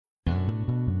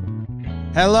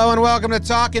Hello and welcome to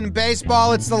Talking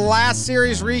Baseball. It's the last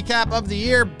series recap of the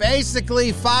year.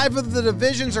 Basically, 5 of the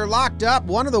divisions are locked up.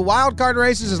 One of the wild card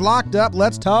races is locked up.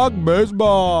 Let's talk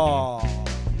baseball.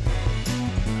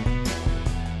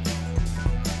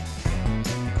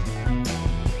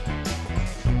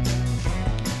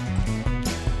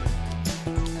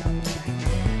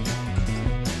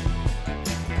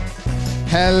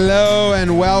 Hello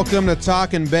and welcome to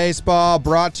Talking Baseball,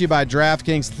 brought to you by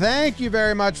DraftKings. Thank you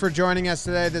very much for joining us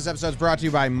today. This episode is brought to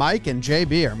you by Mike and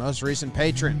JB, our most recent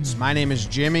patrons. My name is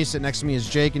Jimmy. Sitting next to me is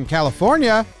Jake in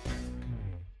California.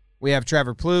 We have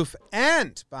Trevor Plouffe,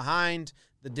 and behind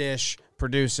the dish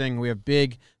producing, we have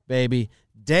big baby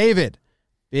David.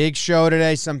 Big show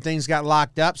today. Some things got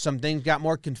locked up. Some things got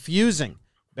more confusing.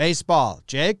 Baseball.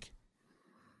 Jake,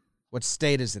 what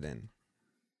state is it in?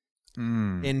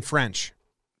 In French.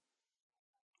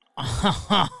 Yes.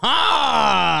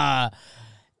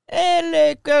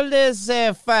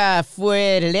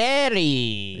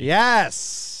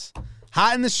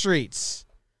 Hot in the streets.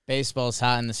 Baseball's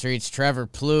hot in the streets. Trevor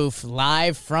Plouffe,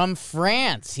 live from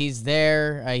France. He's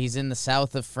there. He's in the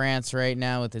south of France right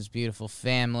now with his beautiful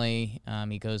family.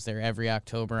 He goes there every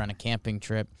October on a camping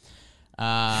trip.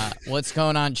 What's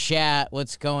going on, chat?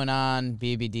 What's going on,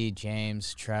 BBD,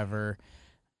 James, Trevor?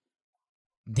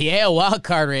 The AL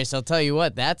wildcard race, I'll tell you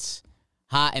what, that's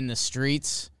hot in the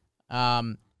streets.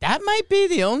 That might be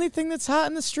the only thing that's hot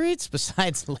in the streets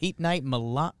besides late night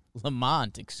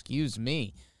Lamont, excuse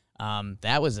me.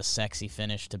 That was a sexy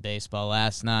finish to baseball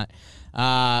last night.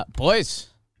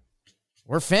 Boys,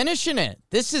 we're finishing it.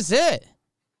 This is it.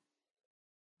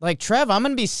 Like, Trev, I'm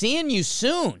going to be seeing you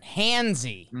soon.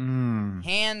 Handsy.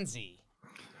 Handsy.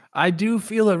 I do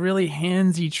feel a really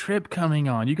handsy trip coming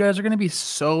on. You guys are going to be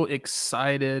so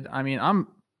excited. I mean, I'm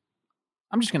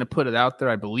just going to put it out there.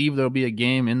 I believe there'll be a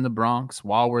game in the Bronx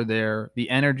while we're there. The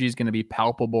energy is going to be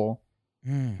palpable.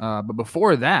 But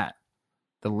before that,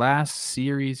 the last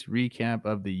series recap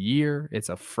of the year. It's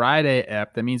a Friday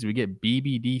ep. That means we get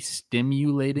BBD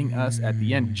stimulating us at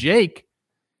the end. Jake,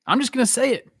 I'm just going to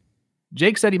say it.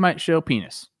 Jake said he might show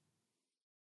penis.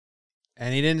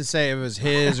 And he didn't say it was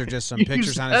his or just some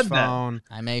pictures on his phone.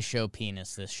 I may show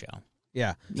penis this show.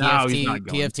 Yeah. No, he's not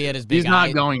going TFT had his big He's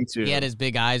not going to. He had his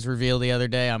big eyes reveal the other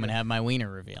day. I'm going to have my wiener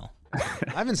reveal.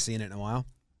 I haven't seen it in a while.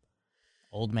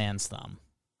 Old man's thumb.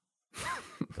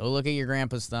 Go look at your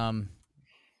grandpa's thumb.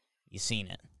 You seen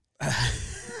it.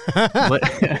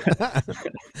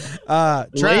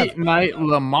 Late night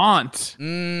Lamont.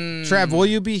 Trev, will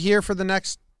you be here for the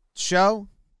next show?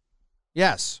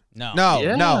 Yes. No. No.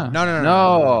 Yeah. No.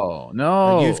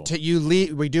 You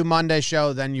leave. We do Monday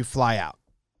show, then you fly out.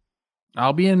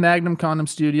 I'll be in Magnum Condom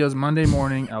Studios Monday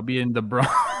morning. I'll be in the Bronx.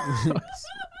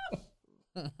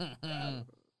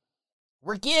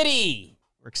 We're giddy.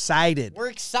 We're excited.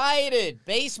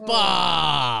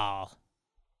 Baseball.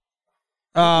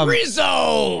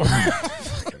 Rizzo.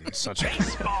 Such a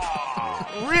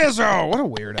Rizzo. What a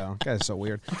weirdo. That guy's so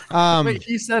weird. Wait,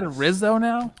 he said Rizzo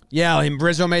now? Yeah,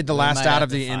 Rizzo made the last out of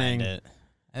the inning. I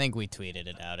think we tweeted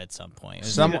it out at some point.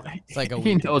 It's like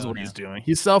He knows what he's doing.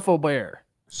 He's self-aware.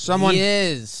 He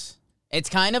is. It's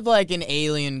kind of like an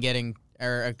alien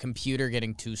or a computer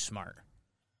getting too smart.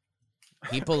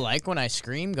 People like when I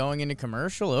scream going into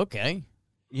commercial. Okay.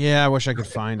 Yeah, I wish I could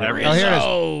find it. Rizzo.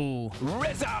 Oh, here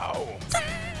it is. Rizzo.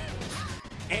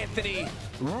 Anthony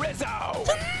Rizzo.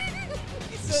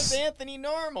 He says Anthony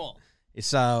Normal. It's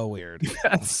so weird.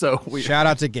 That's so weird. Shout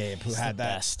out to Gabe who had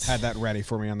best. that ready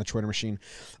for me on the Twitter machine.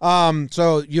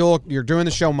 So you're doing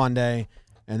the show Monday,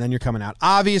 and then you're coming out.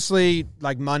 Obviously,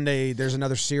 like Monday, there's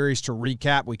another series to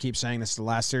recap. We keep saying this is the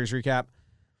last series recap.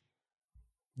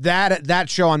 That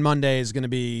show on Monday is going to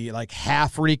be like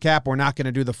half recap. We're not going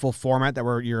to do the full format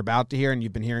that you're about to hear and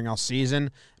you've been hearing all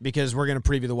season, because we're going to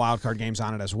preview the wild card games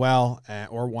on it as well,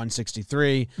 or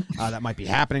 163. That might be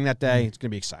happening that day. It's going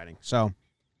to be exciting. So,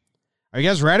 are you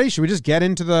guys ready? Should we just get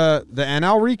into the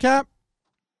NL recap?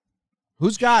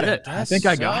 Who's got it? I think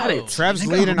I got it. Trev's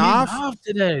leading off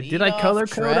today. Did I color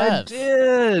code? I Trev.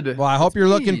 did. Well, I hope you're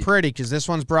looking pretty, because this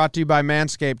one's brought to you by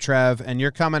Manscaped, Trev, and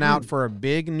you're coming out for a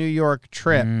big New York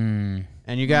trip. And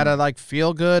you got to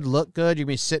feel good, look good. You're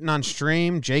going to be sitting on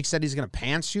stream. Jake said he's going to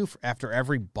pants you after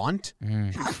every bunt,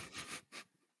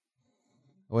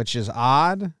 which is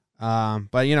odd. But,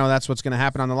 that's what's going to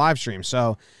happen on the live stream.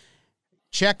 So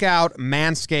check out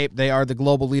Manscaped. They are the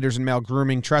global leaders in male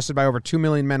grooming, trusted by over 2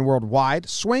 million men worldwide.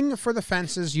 Swing for the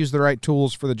fences. Use the right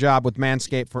tools for the job with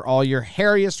Manscaped for all your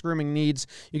hairiest grooming needs.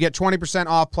 You get 20%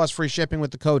 off plus free shipping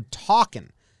with the code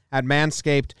TALKIN at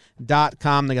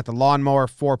manscaped.com. They got the Lawnmower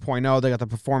 4.0. They got the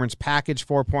Performance Package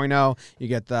 4.0. You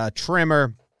get the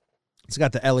trimmer, It's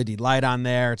got the LED light on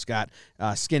there. It's got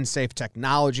skin-safe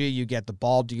technology. You get the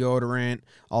ball deodorant,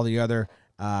 all the other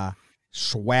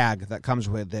swag that comes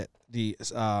with it. The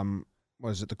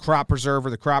the Crop Preserver,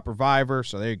 the Crop Reviver.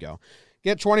 So there you go.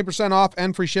 Get 20% off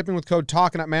and free shipping with code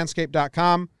TALKING at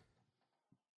manscaped.com.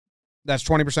 That's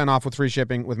 20% off with free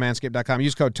shipping with manscaped.com.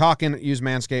 Use code TALKING, use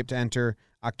Manscaped to enter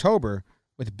October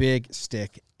with Big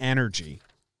Stick Energy.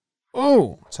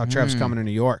 Oh, that's how Trev's coming to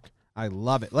New York. I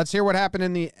love it. Let's hear what happened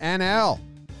in the NL.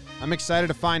 I'm excited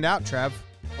to find out, Trev.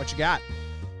 What you got?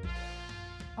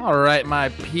 All right, my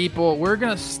people. We're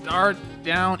going to start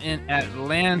down in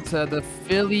Atlanta. The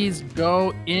Phillies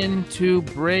go into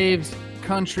Braves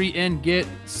country and get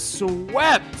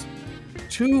swept.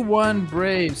 2-1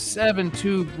 Braves,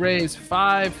 7-2 Braves,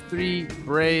 5-3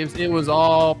 Braves. It was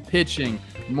all pitching.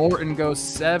 Morton goes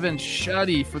 7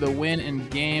 shutty for the win in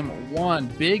game 1.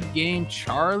 Big game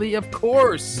Charlie, of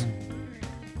course.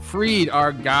 Fried,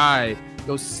 our guy,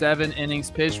 goes 7 innings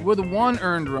pitched with 1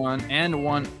 earned run and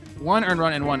one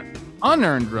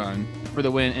unearned run for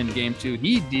the win in game 2.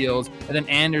 He deals, and then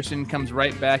Anderson comes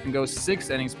right back and goes 6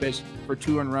 innings pitched for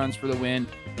 2 earned runs for the win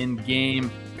in game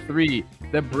 3.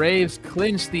 The Braves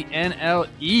clinch the NL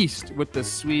East with the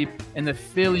sweep, and the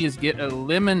Phillies get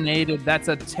eliminated. That's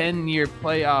a 10-year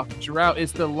playoff drought.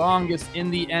 It's the longest in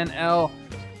the NL.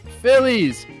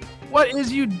 Phillies, what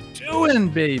is you doing,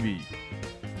 baby?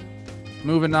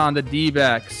 Moving on, the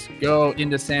D-backs go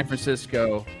into San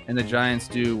Francisco, and the Giants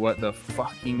do what the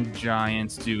fucking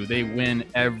Giants do. They win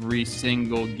every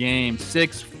single game.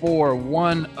 6-4,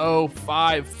 1-0,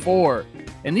 5-4.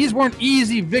 And these weren't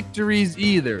easy victories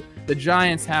either. The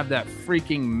Giants have that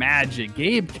freaking magic.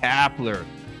 Gabe Kapler.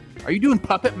 Are you doing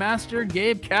Puppet Master,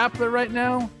 Gabe Kapler, right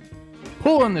now?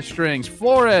 Pulling the strings.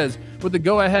 Flores with the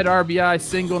go-ahead RBI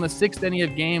single in the 6th inning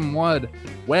of game 1.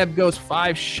 Webb goes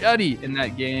 5 shutty in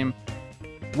that game.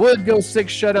 Wood goes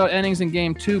 6 shutout innings in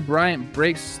game 2. Bryant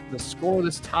breaks the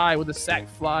scoreless tie with a sac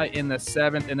fly in the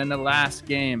 7th. And then the last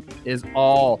game is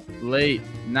all late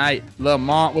night.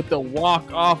 Lamont with the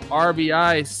walk-off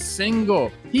RBI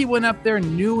single. He went up there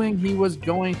knowing he was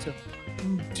going to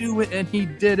do it, and he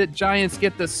did it. Giants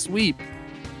get the sweep.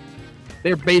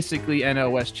 They're basically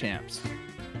NL West champs.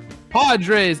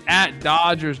 Padres at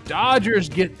Dodgers. Dodgers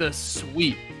get the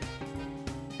sweep.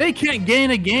 They can't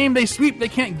gain a game. They sweep. They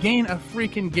can't gain a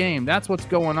freaking game. That's what's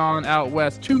going on out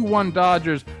west. 2-1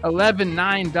 Dodgers,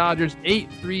 11-9 Dodgers,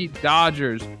 8-3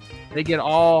 Dodgers. They get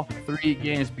all 3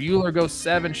 games. Buehler goes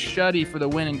 7 shutty for the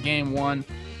win in game 1.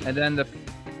 And then the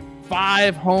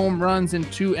 5 home runs in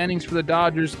 2 innings for the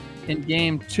Dodgers in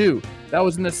game 2. That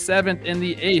was in the 7th and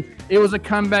the 8th. It was a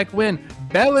comeback win.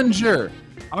 Bellinger,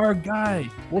 our guy.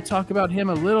 We'll talk about him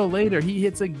a little later. He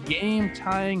hits a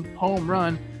game-tying home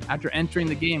run after entering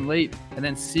the game late, and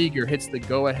then Seager hits the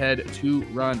go-ahead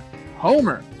 2-run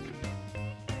homer.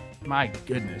 My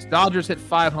goodness. Dodgers hit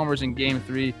 5 homers in game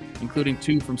 3, including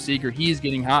 2 from Seager. He's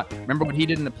getting hot. Remember what he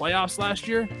did in the playoffs last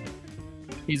year?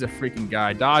 He's a freaking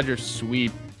guy. Dodgers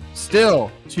sweep.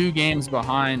 Still 2 games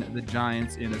behind the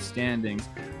Giants in the standings.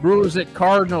 Brewers at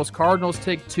Cardinals. Cardinals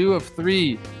take 2 of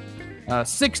 3.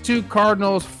 6-2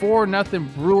 Cardinals,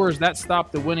 4-0 Brewers. That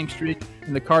stopped the winning streak,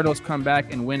 and the Cardinals come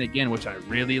back and win again, which I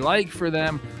really like for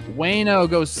them. Waino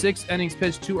goes 6 innings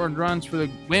pitched, 2 earned runs for the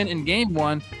win in game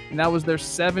 1, and that was their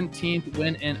 17th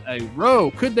win in a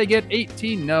row. Could they get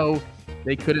 18? No,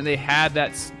 they couldn't. They had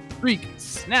that streak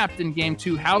snapped in game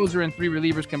 2. Hauser and 3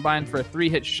 relievers combined for a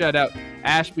 3-hit shutout.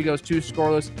 Ashby goes 2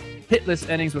 scoreless, hitless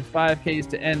innings with 5 Ks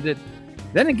to end it.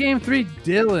 Then in game 3,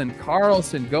 Dylan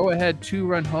Carlson, go-ahead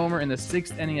 2-run homer in the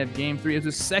 6th inning of game 3. It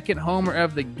was the 2nd homer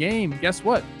of the game. Guess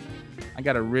what? I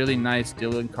got a really nice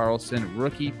Dylan Carlson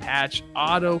rookie patch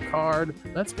auto card.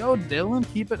 Let's go, Dylan.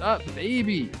 Keep it up,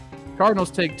 baby.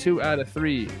 Cardinals take 2 out of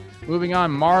 3. Moving on,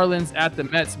 Marlins at the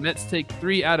Mets. Mets take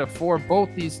 3 out of 4.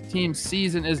 Both these teams'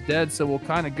 season is dead, so we'll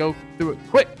kind of go through it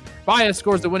quick. Baez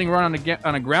scores the winning run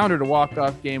on a grounder to walk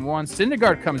off game 1.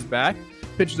 Syndergaard comes back.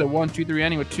 Pitches a 1-2-3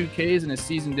 inning with 2 Ks in his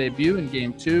season debut in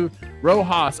game 2.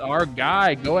 Rojas, our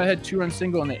guy, go-ahead 2-run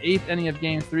single in the 8th inning of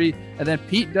game 3. And then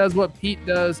Pete does what Pete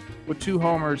does with 2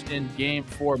 homers in game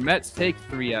 4. Mets take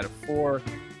 3 out of 4.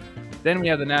 Then we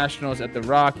have the Nationals at the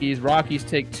Rockies. Rockies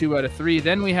take 2 out of 3.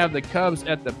 Then we have the Cubs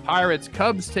at the Pirates.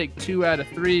 Cubs take 2 out of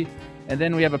 3. And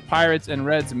then we have a Pirates and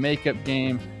Reds makeup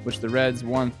game, which the Reds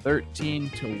won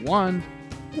 13-1.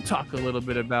 We'll talk a little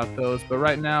bit about those. But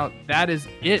right now, that is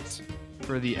it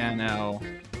for the NL.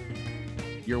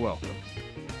 You're welcome.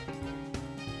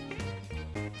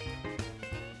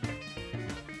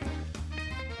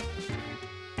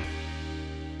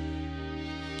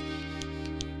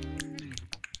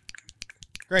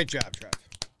 Great job, Trev.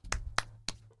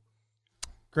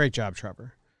 Great job,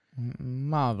 Trevor.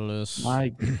 Marvelous. My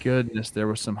goodness, there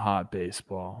was some hot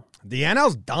baseball. The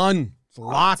NL's done. It's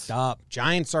locked up.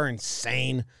 Giants are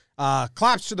insane.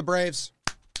 Claps to the Braves.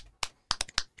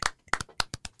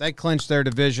 They clinched their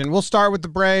division. We'll start with the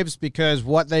Braves because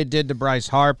what they did to Bryce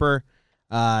Harper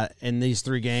in these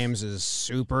 3 games is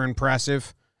super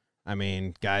impressive. I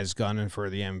mean, guy's gunning for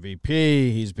the MVP.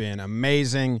 He's been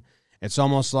amazing. It's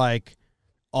almost like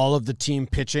all of the team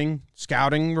pitching,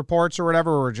 scouting reports or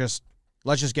whatever were just,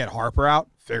 let's just get Harper out,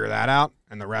 figure that out,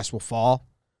 and the rest will fall.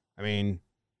 I mean,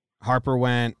 Harper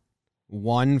went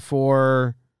 1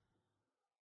 for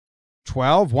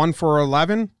 12, 1 for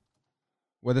 11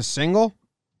 with a single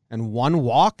and 1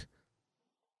 walk.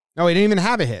 No, he didn't even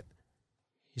have a hit.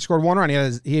 He scored 1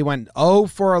 run. He went 0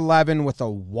 for 11 with a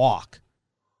walk.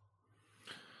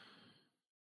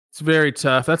 It's very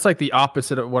tough. That's like the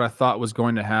opposite of what I thought was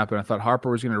going to happen. I thought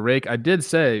Harper was going to rake. I did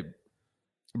say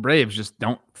Braves just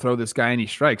don't throw this guy any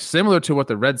strikes, similar to what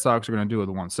the Red Sox are going to do with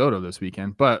Juan Soto this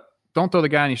weekend, but don't throw the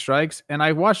guy any strikes. And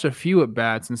I watched a few at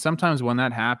bats, and sometimes when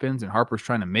that happens and Harper's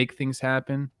trying to make things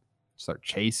happen, start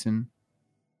chasing,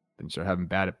 then you start having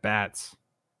bad at bats.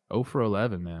 0 for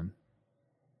 11, man.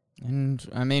 And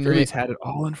I mean, He's had it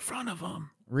all in front of him.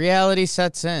 Reality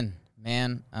sets in,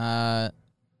 man.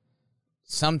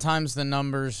 Sometimes the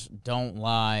numbers don't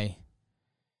lie.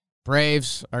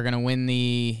 Braves are going to win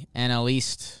the NL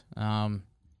East.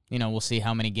 We'll see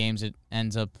how many games it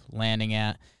ends up landing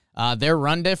at. Their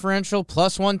run differential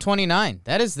plus 129.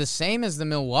 That is the same as the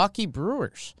Milwaukee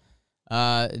Brewers.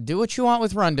 Do what you want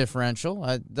with run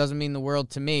differential. Doesn't mean the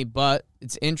world to me, but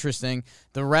it's interesting.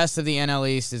 The rest of the NL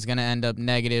East is going to end up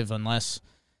negative unless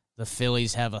the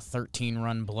Phillies have a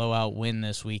 13-run blowout win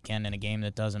this weekend in a game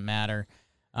that doesn't matter.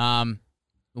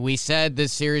 We said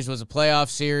this series was a playoff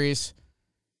series.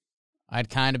 I'd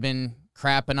kind of been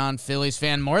crapping on Phillies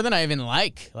fan more than I even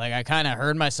like. Like, I kind of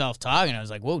heard myself talking. I was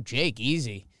like, whoa, Jake,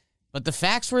 easy. But the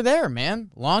facts were there,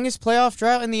 man. Longest playoff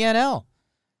drought in the NL.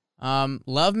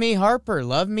 Love me Harper.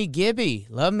 Love me Gibby.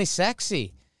 Love me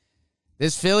sexy.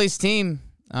 This Phillies team,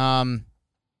 man,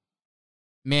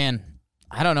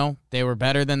 I don't know. They were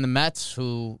better than the Mets,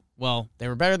 they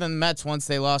were better than the Mets once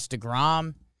they lost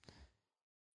DeGrom.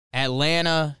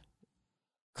 Atlanta,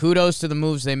 kudos to the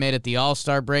moves they made at the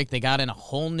All-Star break. They got in a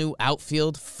whole new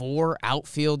outfield, 4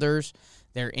 outfielders.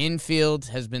 Their infield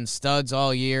has been studs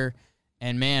all year.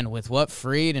 And, man, with what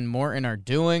Fried and Morton are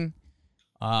doing,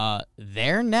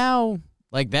 they're now,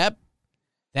 like, that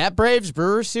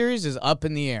Braves-Brewers series is up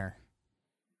in the air.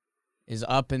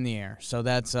 So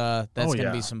that's going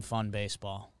to be some fun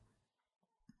baseball.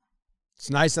 It's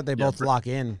nice that they both lock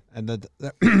in. And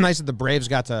nice that the Braves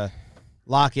got to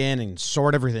lock in and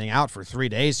sort everything out for 3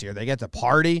 days here. They get to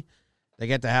party. They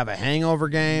get to have a hangover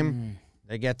game.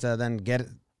 They get to then get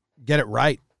it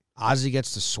right. Ozzie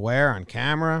gets to swear on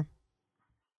camera.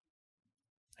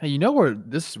 Hey, you know where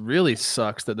this really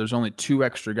sucks that there's only 2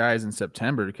 extra guys in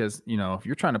September because, if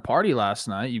you're trying to party last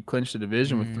night, you clinched the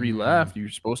division with 3 left. You're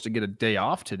supposed to get a day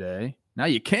off today. Now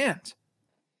you can't.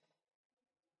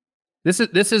 This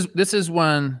is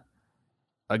when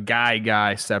a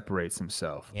guy separates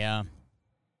himself. Yeah.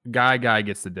 Guy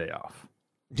gets the day off.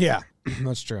 Yeah,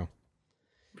 that's true.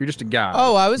 If you're just a guy.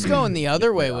 Oh, I was going the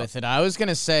other way with it. I was going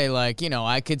to say,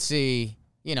 I could see,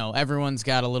 everyone's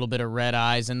got a little bit of red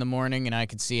eyes in the morning, and I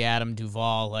could see Adam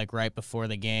Duvall, right before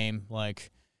the game,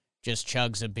 just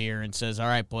chugs a beer and says, all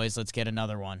right, boys, let's get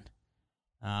another one.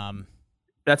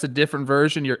 That's a different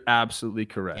version. You're absolutely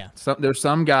correct. Yeah. There's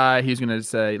some guy who's going to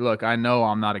say, look, I know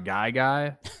I'm not a guy,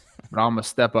 but I'm going to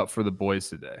step up for the boys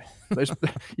today.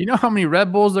 You know how many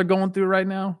Red Bulls they're going through right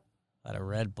now? A lot of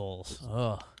Red Bulls.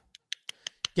 Oh.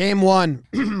 Game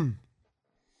 1.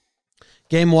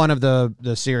 Game 1 of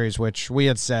the series, which we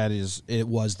had said it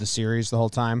was the series the whole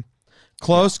time.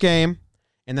 Close game.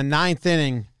 In the 9th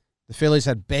inning, the Phillies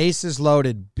had bases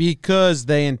loaded because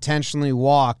they intentionally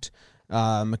walked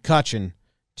McCutchen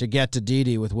to get to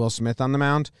Didi with Will Smith on the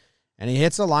mound. And he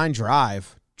hits a line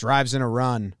drive, drives in a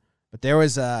run. But there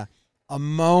was a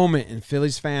moment in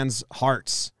Phillies fans'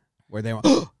 hearts where they went,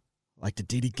 did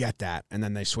Didi get that? And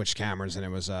then they switched cameras, and it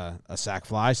was a sac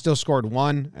fly. Still scored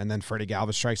 1, and then Freddie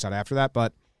Galvis strikes out after that.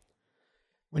 But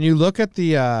when you look at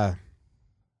the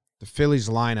Phillies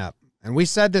lineup, and we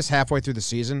said this halfway through the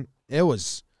season, it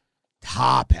was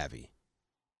top heavy.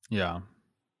 Yeah.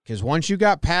 Because once you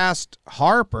got past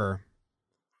Harper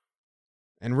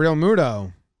and Real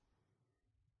Muto,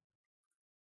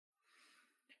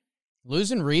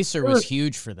 losing Reeser was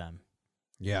huge for them.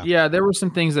 Yeah, there were some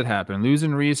things that happened.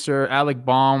 Losing Reeser, Alec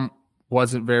Baum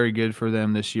wasn't very good for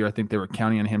them this year. I think they were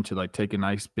counting on him to take a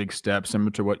nice big step,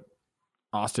 similar to what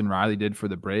Austin Riley did for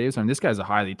the Braves. I mean, this guy's a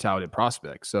highly touted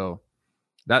prospect, so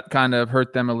that kind of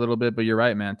hurt them a little bit. But you're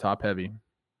right, man. Top heavy.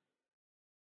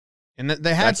 And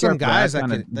they had some guys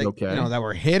that that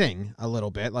were hitting a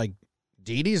little bit. Like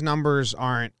Didi's numbers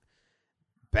aren't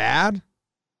bad.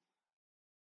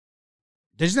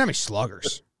 They just didn't have any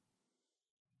sluggers.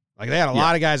 Like they had a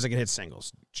lot of guys that could hit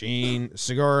singles. Gene,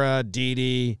 Segura,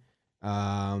 Didi.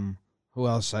 Who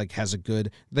else has a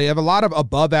good? They have a lot of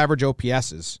above average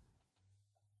OPSs,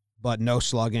 but no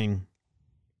slugging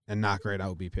and not great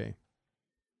OBP.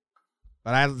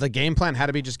 But the game plan had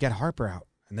to be just get Harper out,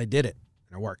 and they did it,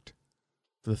 and it worked.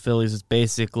 For the Phillies, it's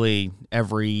basically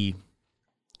every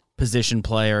position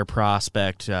player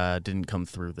prospect didn't come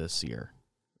through this year.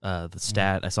 The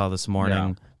stat I saw this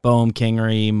morning: Boehm,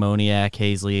 Kingery, Moniak,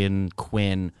 Hazley, and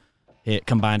Quinn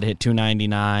combined to hit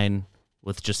 299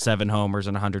 with just 7 homers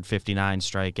and 159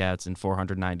 strikeouts and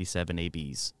 497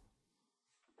 ABs.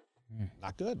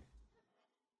 Not good.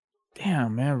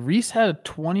 Damn, man. Reese had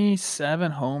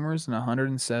 27 homers in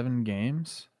 107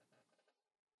 games.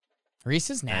 Reese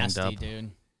is nasty,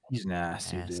 dude. He's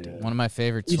nasty, dude. One of my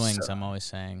favorite swings, I'm always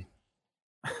saying.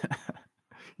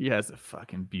 He has a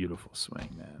fucking beautiful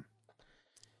swing, man.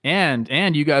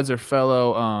 And you guys are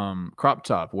fellow crop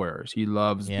top wearers. He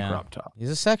loves the crop top. He's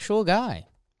a sexual guy.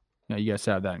 Yeah, you guys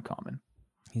have that in common.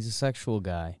 He's a sexual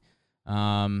guy.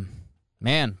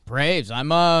 Man, Braves.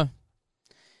 The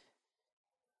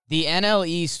NL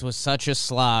East was such a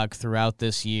slog throughout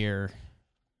this year.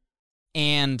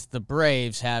 And the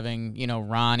Braves having,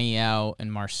 Ronnie out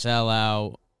and Marcell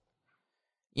out.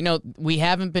 We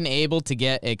haven't been able to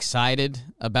get excited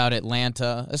about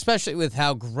Atlanta, especially with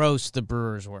how gross the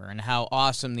Brewers were and how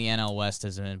awesome the NL West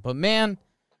has been. But, man,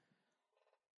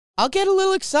 I'll get a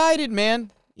little excited,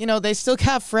 man. They still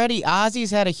got Freddie.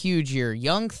 Ozzy's had a huge year.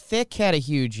 Young Thick had a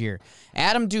huge year.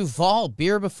 Adam Duvall,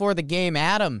 beer before the game.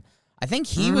 Adam, I think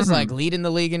he was leading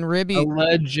the league in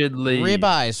allegedly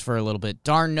ribeyes for a little bit.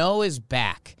 Darno is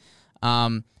back.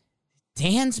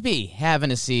 Dansby having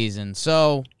a season.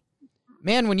 So,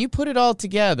 man, when you put it all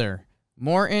together,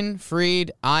 Morton,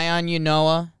 Fried, Ion,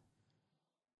 Ynoa,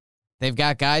 they've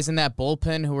got guys in that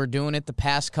bullpen who are doing it the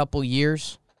past couple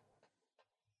years.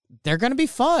 They're going to be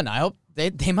fun. I hope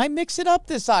they might mix it up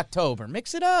this October.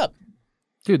 Mix it up.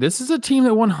 Dude, this is a team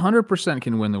that 100%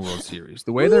 can win the World Series.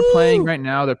 The way they're playing right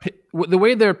now, the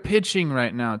way they're pitching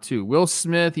right now, too. Will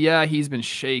Smith, he's been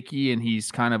shaky, and he's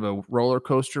kind of a roller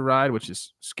coaster ride, which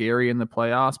is scary in the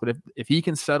playoffs. But if he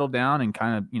can settle down and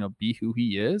kind of, be who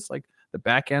he is, like the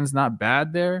back end's not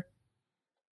bad there.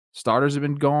 Starters have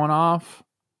been going off.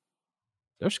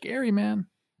 They're scary, man.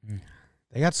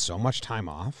 They got so much time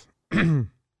off.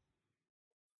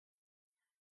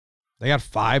 They got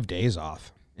 5 days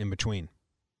off in between.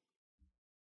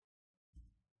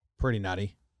 Pretty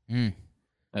nutty. It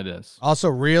is. Also,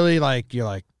 really, you're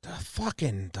like,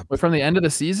 But from the end of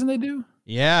the season, they do?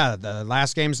 Yeah, the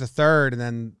last game's the 3rd,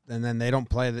 and then they don't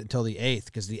play until the 8th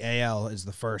because the AL is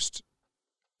the first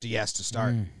DS to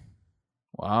start.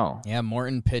 Wow. Yeah,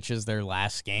 Morton pitches their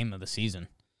last game of the season.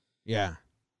 Yeah.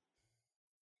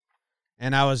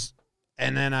 And I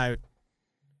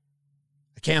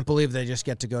can't believe they just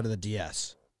get to go to the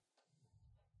DS.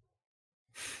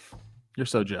 You're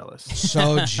so jealous.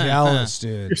 So jealous,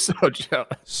 dude. You're so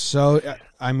jealous. So,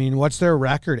 what's their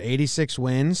record? 86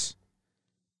 wins?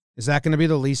 Is that going to be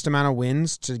the least amount of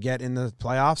wins to get in the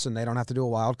playoffs and they don't have to do a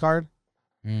wild card?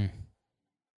 This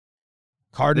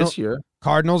year.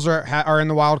 Cardinals are in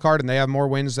the wild card and they have more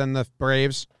wins than the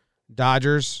Braves.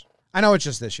 Dodgers. I know it's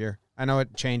just this year. I know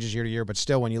it changes year to year, but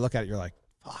still when you look at it, you're like,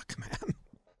 fuck, man.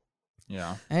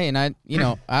 Yeah. Hey, and I,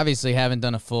 obviously haven't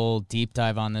done a full deep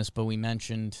dive on this, but we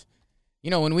mentioned,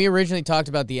 when we originally talked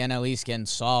about the NL East getting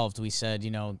solved, we said,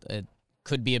 it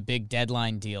could be a big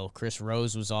deadline deal. Chris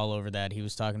Rose was all over that. He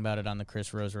was talking about it on the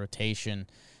Chris Rose rotation.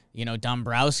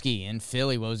 Dombrowski in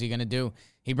Philly, what was he going to do?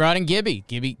 He brought in Gibby.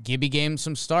 Gibby gave him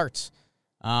some starts.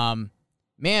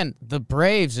 Man, the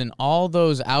Braves and all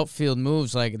those outfield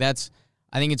moves, I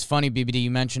think it's funny, BBD,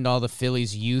 you mentioned all the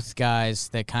Phillies youth guys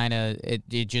that kind of,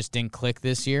 it just didn't click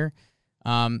this year.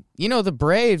 The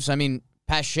Braves,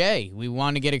 Pache, we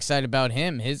want to get excited about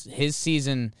him. His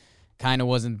season kind of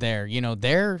wasn't there.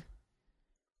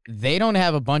 They don't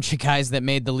have a bunch of guys that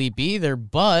made the leap either,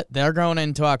 but they're going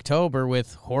into October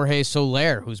with Jorge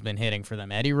Soler, who's been hitting for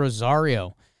them, Eddie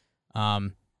Rosario,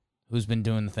 who's been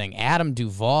doing the thing, Adam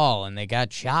Duvall, and they got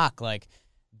Chalk.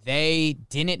 They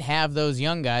didn't have those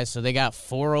young guys, so they got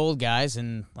 4 old guys,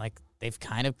 and they've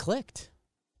kind of clicked.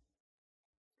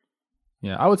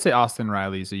 Yeah, I would say Austin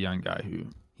Riley's a young guy who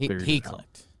he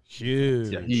clicked.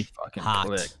 Huge. Yeah, he fucking Hot.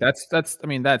 clicked. That's. I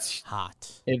mean, that's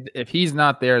Hot. if he's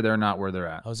not there, they're not where they're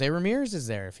at. Jose Ramirez is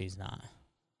there if he's not.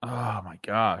 Oh my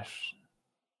gosh.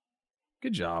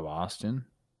 Good job, Austin.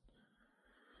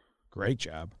 Great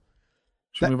job.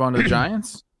 Should we move on to the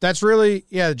Giants? That's really,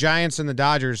 the Giants and the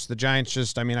Dodgers. The Giants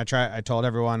just, I told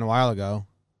everyone a while ago,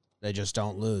 they just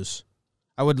don't lose.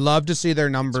 I would love to see their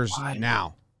numbers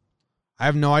now. I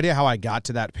have no idea how I got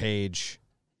to that page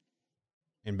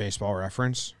in Baseball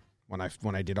Reference when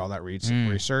I did all that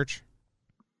research.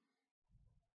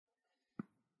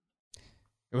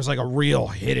 It was like a real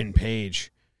hidden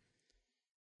page.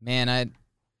 Man,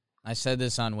 I said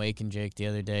this on Wake and Jake the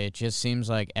other day. It just seems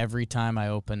like every time I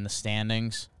open the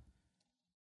standings,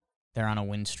 they're on a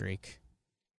win streak.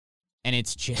 And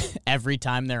it's just, every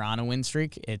time they're on a win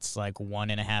streak, it's like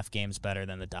 1.5 games better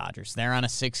than the Dodgers. They're on a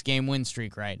 6-game win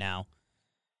streak right now.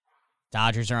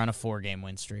 Dodgers are on a 4-game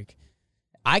win streak.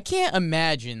 I can't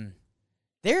imagine.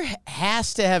 There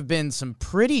has to have been some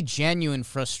pretty genuine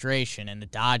frustration in the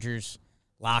Dodgers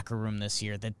locker room this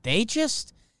year that they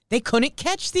couldn't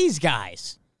catch these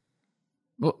guys.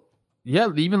 Well, yeah,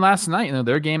 even last night,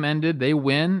 their game ended, they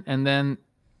win, and then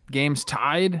games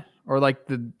tied. Or like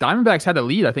the Diamondbacks had a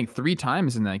lead, I think 3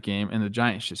 times in that game, and the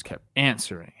Giants just kept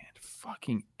answering and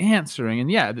fucking answering. And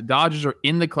yeah, the Dodgers are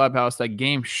in the clubhouse. That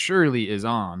game surely is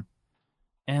on.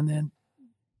 And then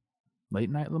late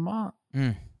night Lamont,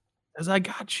 as I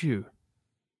got you.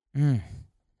 It's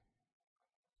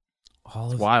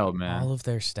wild, man. All of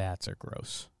their stats are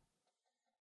gross.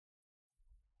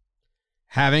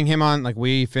 Having him on, like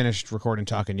we finished recording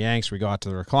Talking Yanks, we go out to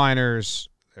the recliners.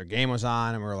 Their game was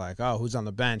on, and we were like, oh, who's on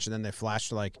the bench? And then they flashed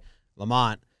to, like,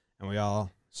 Lamont, and we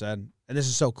all said, and this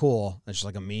is so cool. It's just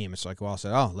like a meme. It's like we all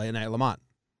said, oh, late night Lamont.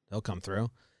 He'll come through.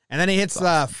 And then he hits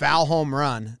the foul home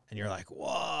run, and you're like,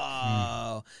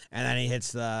 whoa. And then he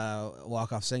hits the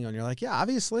walk-off single, and you're like, yeah,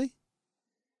 obviously.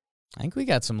 I think we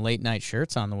got some late night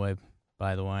shirts on the way,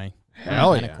 by the way.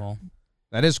 Hell Kinda yeah. Cool.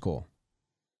 That is cool.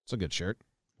 It's a good shirt.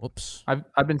 Whoops.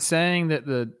 I've been saying that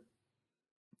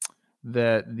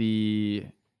the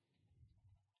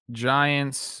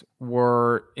Giants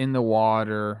were in the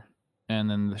water, and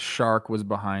then the shark was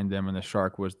behind them, and the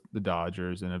shark was the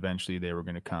Dodgers, and eventually they were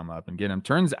going to come up and get them.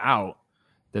 Turns out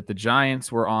that the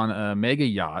Giants were on a mega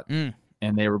yacht, and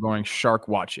they were going shark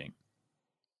watching.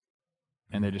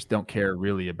 And they just don't care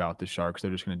really about the Sharks.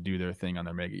 They're just going to do their thing on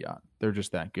their mega yacht. They're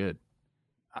just that good.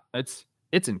 It's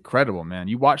incredible, man.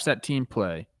 You watch that team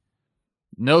play.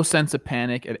 No sense of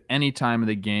panic at any time of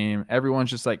the game. Everyone's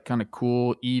just like kind of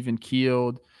cool, even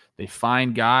keeled. They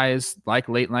find guys like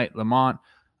late night Lamont.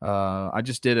 I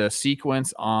just did a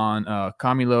sequence on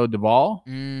Camilo Duvall.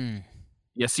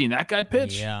 You seen that guy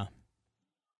pitch? Yeah.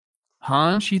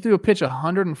 Hunch, he threw a pitch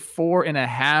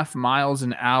 104.5 miles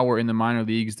an hour in the minor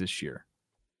leagues this year.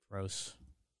 Gross.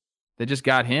 They just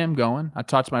got him going. I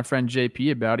talked to my friend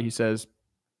JP about it. He says,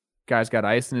 guy's got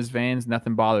ice in his veins.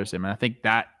 Nothing bothers him. And I think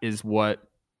that's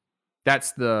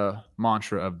the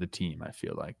mantra of the team, I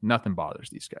feel like. Nothing bothers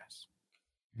these guys.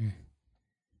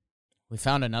 We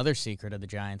found another secret of the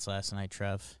Giants last night,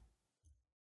 Trev.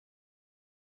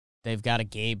 They've got a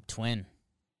Gabe twin.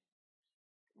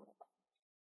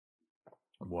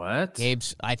 What?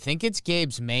 I think it's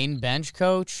Gabe's main bench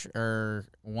coach or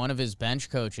one of his bench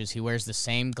coaches. He wears the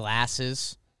same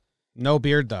glasses. No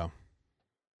beard, though.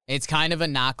 It's kind of a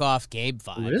knockoff Gabe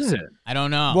vibe. Who is it? I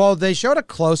don't know. Well, they showed a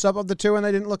close-up of the two, and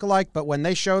they didn't look alike, but when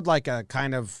they showed like a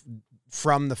kind of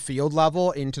from the field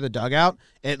level into the dugout,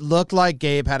 it looked like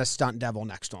Gabe had a stunt devil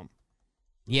next to him.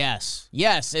 Yes.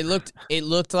 It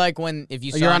looked like when if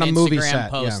you saw You're on an a movie Instagram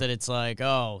set, post yeah. that it's like,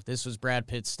 oh, this was Brad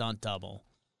Pitt's stunt double.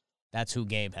 That's who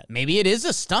Gabe had. Maybe it is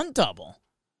a stunt double.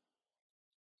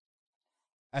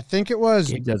 I think it was.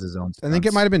 He does his own I think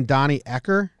it might have been Donnie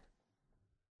Ecker.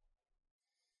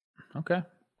 Okay.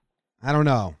 I don't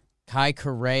know. Kai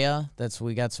Correa.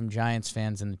 We got some Giants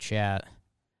fans in the chat.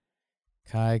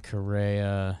 Kai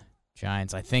Correa,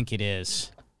 Giants. I think it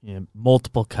is. Yeah,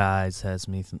 multiple Kais has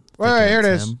me. Wait, here it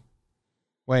is. Him.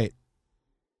 Wait.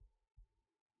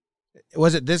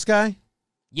 Was it this guy?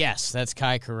 Yes, that's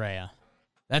Kai Correa.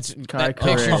 Kai that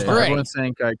picture's Correa. great. Everyone's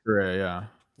saying Kai Correa, yeah.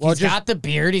 Well, He's got the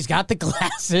beard. He's got the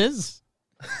glasses.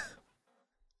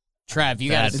 Trev, you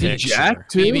got to Is he see.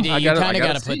 jacked, too? BBD, I you gotta- kind I of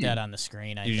got gotta to put see. that on the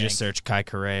screen, I You think. just search Kai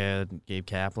Correa and Gabe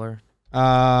Kapler.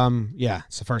 Yeah,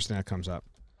 it's the first thing that comes up.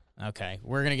 Okay,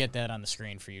 we're going to get that on the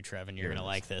screen for you, Trev, and you're going to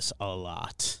like this a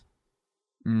lot.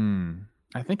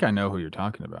 I think I know who you're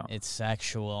talking about. It's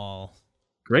sexual.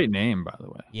 Great name, by the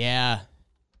way. Yeah.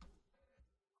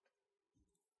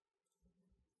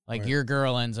 Like your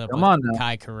girl ends up Come with on now.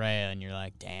 Kai Correa, and you're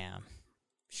like, damn.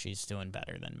 she's doing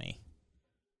better than me.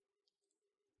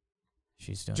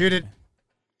 She's doing Dude, better.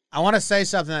 I want to say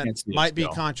something Can't that see it might be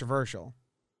still. controversial.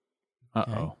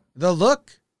 Uh-oh. The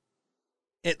look,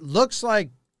 it looks like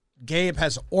Gabe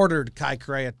has ordered Kai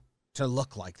Correa to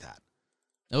look like that.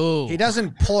 Oh, He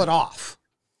doesn't pull it off.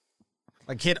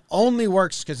 Like, it only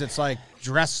works because it's like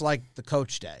dress like the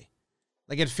coach day.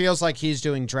 Like, it feels like he's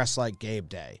doing dress like Gabe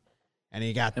day. And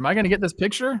he got, Am I going to get this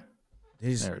picture?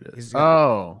 he's, There it is. he's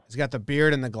got, He's he's got the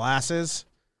beard and the glasses.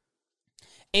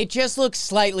 it just looks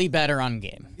slightly better on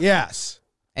Gabe. Yes.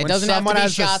 It When doesn't have to someone be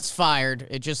has this- shots fired.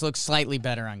 It just looks slightly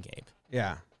better on Gabe.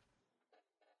 Yeah.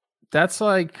 That's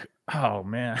like, oh,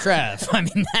 man. Trev, I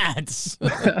mean,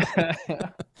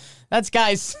 that's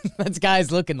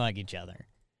guys looking like each other.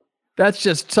 That's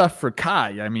just tough for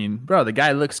Kai. I mean, bro, the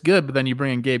guy looks good, but then you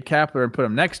bring in Gabe Kapler and put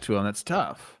him next to him. That's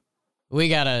tough.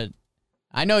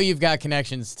 I know you've got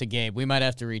connections to Gabe. We might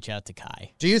have to reach out to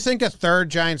Kai. Do you think a third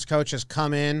Giants coach has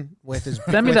come in with his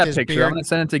Send me with that his picture. beard? I'm going to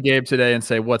send it to Gabe today and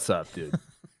say, what's up, dude?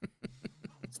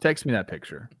 Just text me that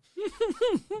picture.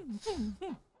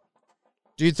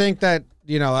 Do you think that,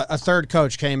 a third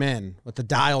coach came in with the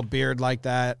dialed beard like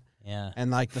that Yeah.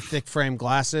 and like the thick frame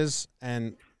glasses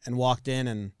and walked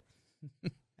in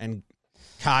and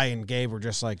Kai and Gabe were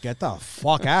just like, get the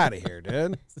fuck out of here,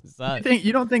 dude.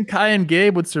 You don't think Kai and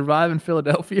Gabe would survive in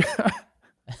Philadelphia?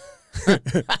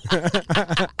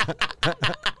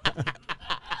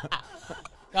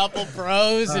 Couple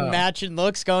bros and matching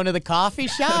looks going to the coffee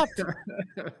shop.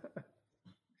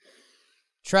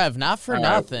 Trev, not for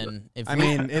nothing.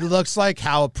 It looks like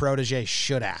how a protege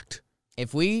should act.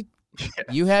 If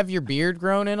you have your beard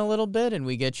grown in a little bit and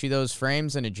we get you those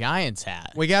frames and a Giants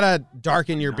hat. We got to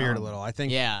darken your beard a little. I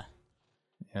think Yeah.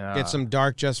 get some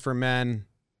dark just for men.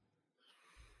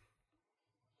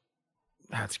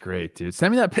 That's great, dude.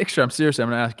 Send me that picture. I'm serious. I'm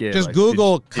going to ask Gabe. Just like,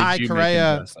 Google did Kai you make him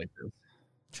Correa. dress like this?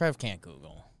 Trev can't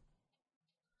Google.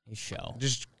 He's show.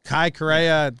 Just Kai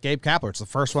Correa, Gabe Kapler. It's the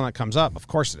first one that comes up. Of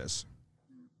course it is.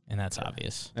 And that's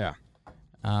obvious. Yeah.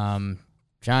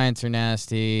 Giants are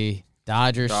nasty.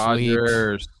 Dodgers sweep.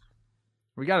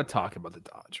 We got to talk about the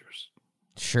Dodgers.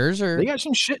 Scherzer. They got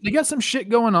some shit. They got some shit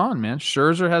going on, man.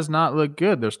 Scherzer has not looked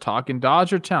good. There's talk in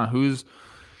Dodger Town.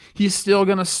 He's still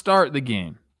gonna start the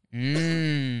game.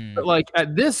 But like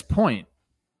at this point,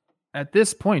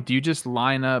 do you just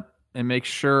line up and make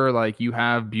sure like you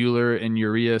have Buehler and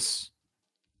Urias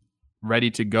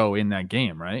ready to go in that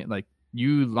game, right? Like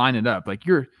you line it up. Like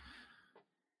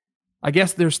I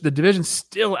guess there's the division's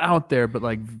still out there, but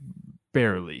like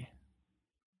barely.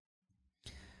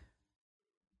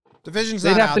 Division's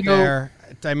They'd not have out to go- there.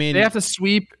 I mean, They have to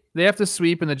sweep. They have to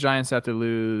sweep, and the Giants have to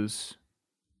lose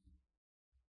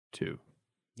 2.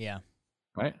 Yeah.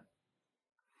 Right?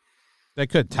 they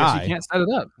could Guess tie. you can't set it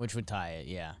up. Which would tie it,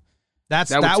 yeah. That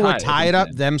that would would tie tie it it, up.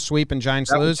 yeah. Them sweep and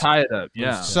Giants That would lose. tie it up.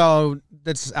 Yeah. So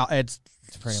it's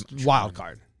pretty much wild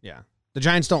card. Yeah, the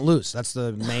Giants don't lose. That's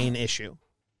the main issue.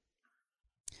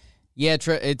 Yeah,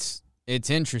 it's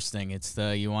interesting. It's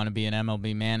you want to be an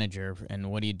MLB manager,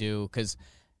 and what do you do? Because,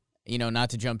 not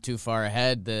to jump too far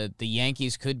ahead, the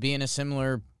Yankees could be in a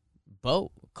similar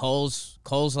boat. Cole's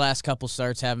last couple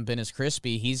starts haven't been as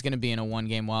crispy. He's going to be in a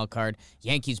one-game wild card.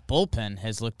 Yankees bullpen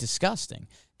has looked disgusting.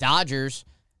 Dodgers,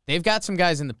 they've got some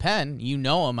guys in the pen. You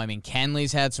know them. I mean,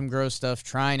 Kenley's had some gross stuff,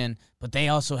 Trinan, but they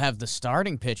also have the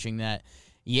starting pitching that,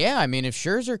 yeah, I mean, if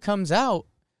Scherzer comes out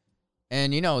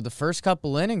and, the first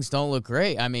couple innings don't look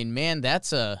great, I mean, man,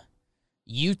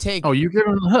 you take Oh, you give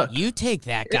him the hook. you take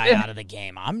that guy out of the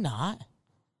game. I'm not.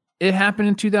 It happened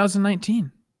in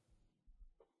 2019.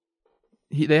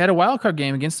 They had a wild card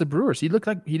game against the Brewers. He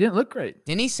didn't look great.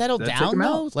 Didn't he settle That took down, him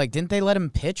though? out. Like, didn't they let him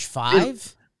pitch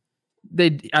 5?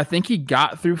 I think he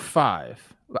got through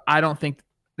 5. But I don't think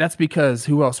that's because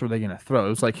who else were they going to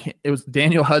throw? It was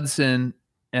Daniel Hudson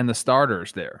and the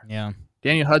starters there. Yeah.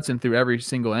 Daniel Hudson threw every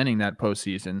single inning that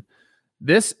postseason.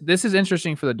 This is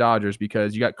interesting for the Dodgers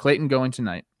because you got Clayton going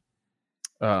tonight.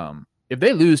 If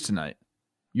they lose tonight,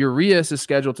 Urias is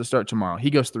scheduled to start tomorrow. He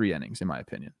goes 3 innings, in my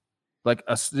opinion. Like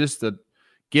just to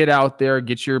get out there,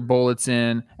 get your bullets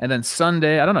in, and then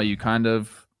Sunday, I don't know.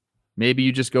 Maybe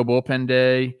you just go bullpen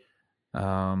day.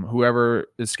 Whoever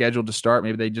is scheduled to start,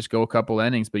 maybe they just go a couple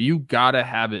innings. But you gotta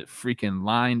have it freaking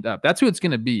lined up. That's who it's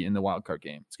going to be in the wild card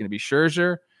game. It's going to be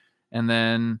Scherzer, and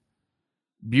then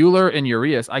Buehler and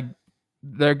Urias.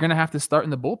 They're going to have to start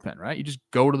in the bullpen, right? You just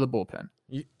go to the bullpen.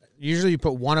 Usually you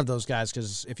put one of those guys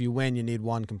because if you win, you need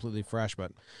one completely fresh.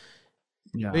 But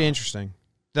Yeah, be interesting.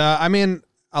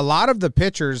 A lot of the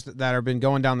pitchers that have been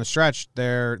going down the stretch,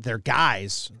 their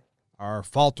guys are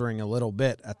faltering a little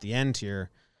bit at the end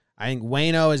here. I think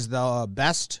Waino is the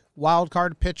best wild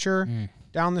card pitcher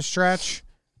down the stretch,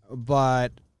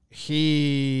 but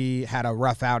he had a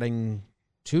rough outing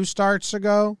 2 starts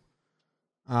ago.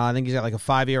 I think he's got like a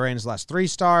 5 ERA in his last 3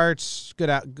 starts.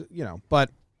 Good out, but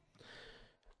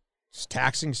it's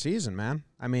taxing season, man.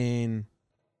 I mean,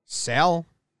 Sale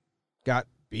got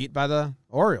beat by the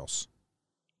Orioles.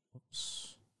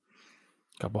 Oops.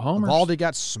 Couple homers. Evaldi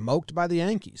got smoked by the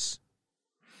Yankees.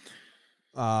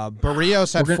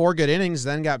 Barrios had 4 good innings,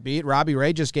 then got beat. Robbie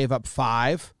Ray just gave up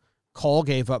 5. Cole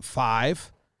gave up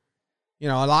 5. A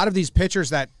lot of these pitchers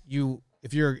that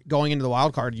if you're going into the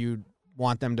wild card, you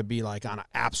want them to be like on an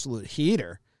absolute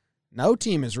heater. No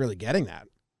team is really getting that.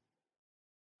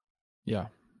 Yeah.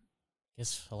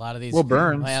 Guess a lot of these.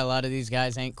 Burns. A lot of these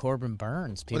guys ain't Corbin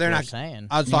Burns. People are saying.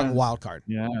 I was talking wild card.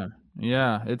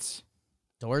 Yeah. It's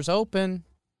doors open.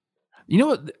 You know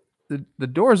what? The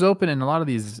doors open in a lot of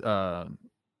these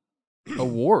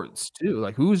awards too.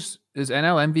 Like is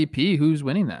NL MVP? Who's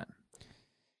winning that?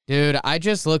 Dude, I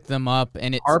just looked them up,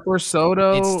 and Harper,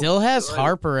 Soto. It still has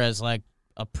Harper as like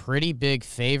a pretty big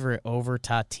favorite over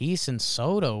Tatis and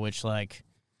Soto, which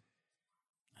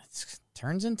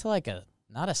turns into like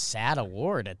not a sad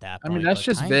award at that point. I mean, that's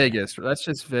just Vegas. That's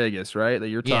just Vegas, right? That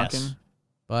you're talking. Yes,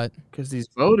 but because these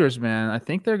voters, man, I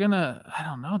think they're gonna. I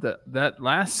don't know that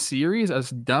last series, as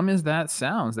dumb as that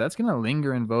sounds, that's gonna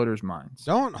linger in voters' minds.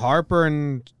 Don't Harper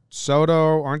and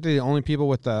Soto aren't they the only people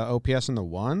with the OPS in the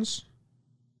ones?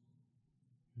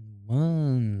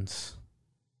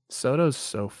 Soto's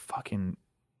so fucking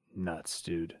nuts,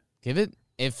 dude. Give it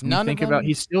if When none you of them. Think about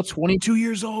he's still 22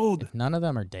 years old. If none of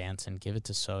them are dancing, give it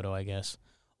to Soto, I guess,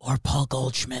 or Paul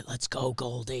Goldschmidt. Let's go,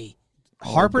 Goldie.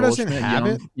 Harper doesn't have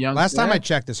it. Young Last time I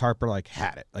checked, this Harper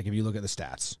had it. Like if you look at the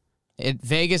stats,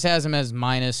 Vegas has him as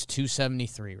minus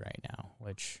 273 right now,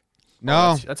 which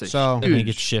that's I think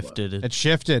it's shifted. It's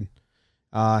shifted.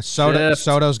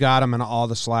 Soto's got him in all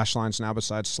the slash lines now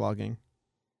besides slugging,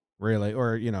 really,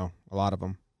 or a lot of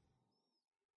them.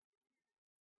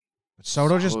 But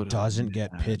Soto just doesn't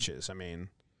get pitches. I mean,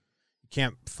 you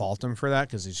can't fault him for that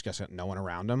because he's just got no one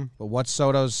around him. But what's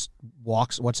Soto's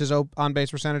walks? What's his on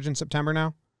base percentage in September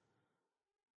now?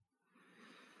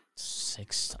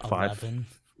 611.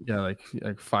 Yeah, like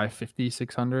 550,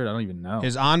 600. I don't even know.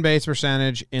 His on base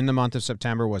percentage in the month of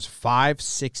September was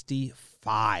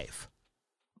 565.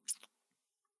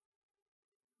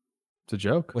 It's a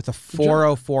joke. With a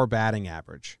 404 batting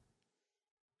average.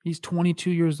 He's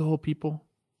 22 years old, people.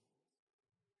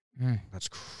 That's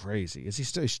crazy. Is he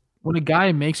still? When a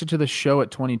guy makes it to the show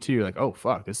at 22, you're like, oh,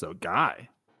 fuck, this is a guy.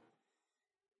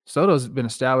 Soto's been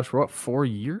established for 4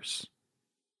 years?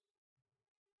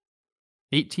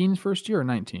 18's first year or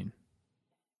 19?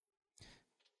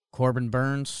 Corbin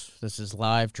Burns, this is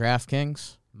live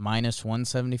DraftKings, minus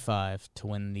 175 to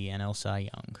win the NL Cy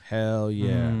Young. Hell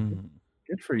yeah.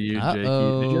 Good for you, Jakey.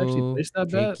 Did you actually place that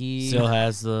bet? Still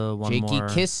has the one Jakey more.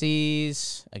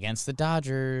 Kissies against the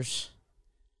Dodgers.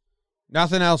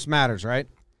 Nothing else matters, right?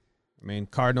 I mean,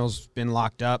 Cardinals been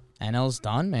locked up. NL's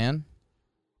done, man.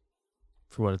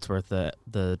 For what it's worth, the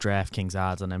DraftKings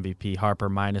odds on MVP: Harper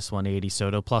minus 180,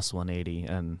 Soto plus 180,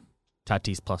 and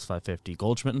Tatis plus 550.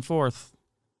 Goldschmidt in fourth.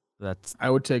 I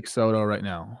would take Soto right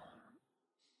now.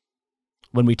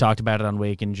 When we talked about it on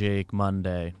Wake and Jake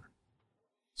Monday,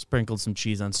 sprinkled some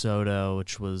cheese on Soto,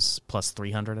 which was plus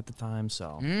 300 at the time.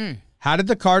 So, How did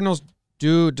the Cardinals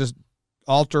do? Just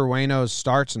alter Waino's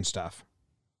starts and stuff?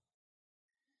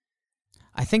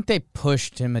 I think they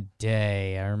pushed him a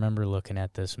day. I remember looking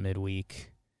at this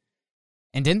midweek.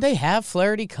 And didn't they have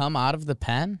Flaherty come out of the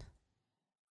pen?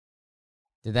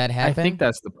 Did that happen? I think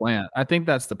that's the plan. I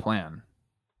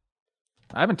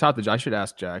haven't talked to. I should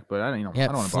ask Jack, but I don't. I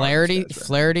don't want to.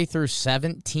 Flaherty threw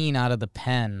 17 out of the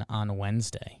pen on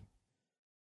Wednesday.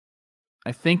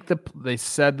 I think they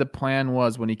said the plan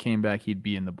was when he came back he'd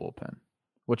be in the bullpen,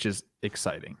 which is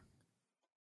exciting.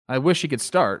 I wish he could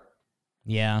start.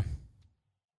 Yeah.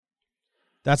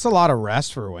 That's a lot of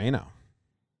rest for Waino.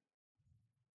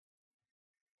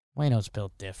 Waino's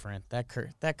built different. That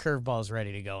curveball is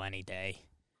ready to go any day.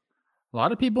 A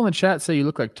lot of people in the chat say you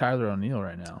look like Tyler O'Neill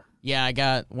right now. Yeah, I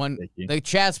got one. The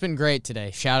chat's been great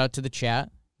today. Shout out to the chat.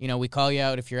 We call you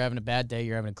out if you're having a bad day.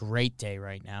 You're having a great day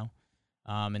right now.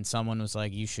 And someone was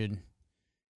like,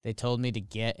 they told me to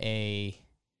get a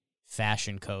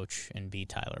fashion coach and be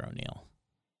Tyler O'Neill.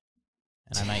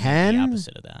 And I might be the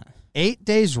opposite of that. 8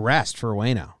 days rest for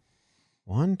Waino.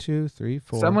 1, 2, 3,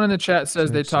 4. Someone in the chat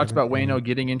says they talked about Waino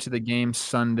getting into the game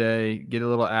Sunday, get a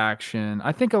little action.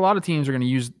 I think a lot of teams are going to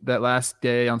use that last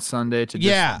day on Sunday to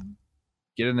just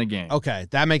get Get in the game. Okay,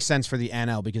 that makes sense for the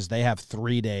NL because they have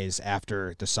 3 days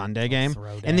after the Sunday game.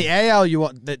 throw In the day. AL,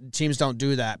 the teams don't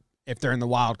do that if they're in the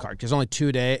wild card because only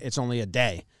 2 days. It's only a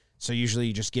day, so usually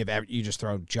you just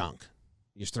throw junk.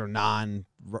 You just throw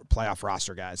non-playoff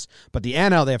roster guys. But the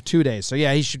NL, they have 2 days, so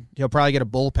yeah, he'll probably get a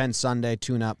bullpen Sunday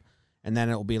tune-up, and then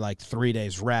it will be like 3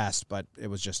 days rest. But it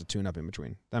was just a tune-up in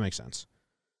between. That makes sense.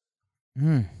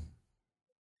 Can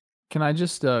I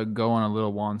just go on a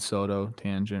little Juan Soto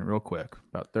tangent real quick?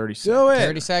 About 30 seconds. Do it.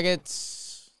 30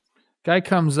 seconds. Guy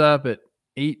comes up at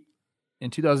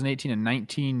 2018 and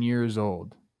 19 years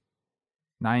old.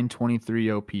 923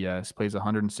 OPS, plays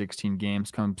 116 games,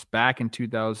 comes back in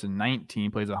 2019,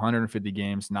 plays 150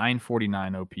 games,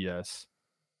 949 OPS.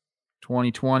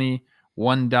 2020,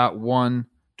 1.1,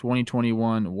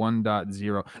 2021,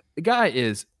 1.0. The guy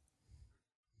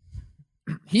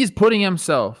he's putting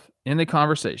himself in the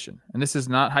conversation, and this is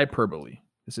not hyperbole.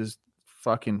 This is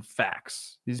fucking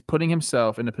facts. He's putting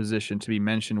himself in a position to be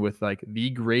mentioned with like the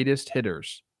greatest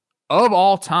hitters of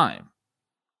all time.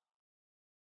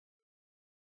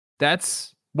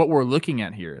 That's what we're looking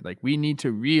at here. Like, we need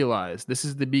to realize this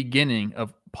is the beginning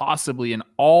of possibly an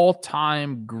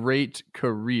all-time great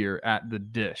career at the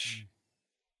dish.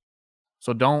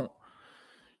 So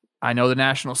I know the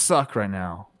Nationals suck right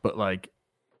now, but like,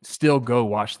 still go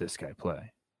watch this guy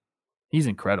play. He's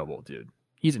incredible, dude.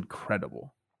 He's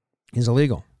incredible. He's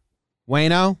illegal.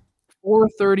 Waino?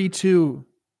 432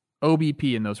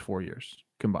 OBP in those 4 years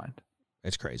combined.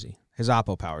 It's crazy. His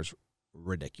oppo power's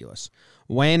ridiculous.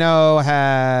 Waino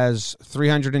has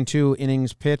 302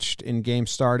 innings pitched in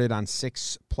games started on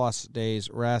 6+ days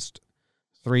rest,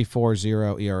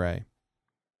 3.40 ERA.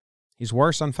 He's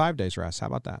worse on 5 days rest. How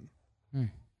about that? Who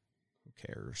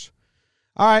cares?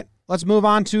 All right, let's move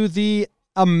on to the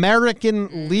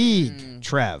American League,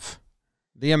 Trev.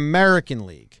 The American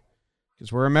League,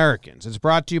 because we're Americans. It's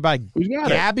brought to you by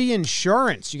Gabby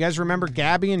Insurance. You guys remember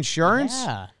Gabby Insurance?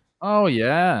 Yeah. Oh,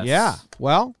 yes. Yeah.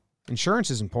 Well, insurance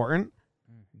is important.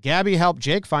 Gabby helped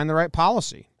Jake find the right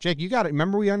policy. Jake, you got it.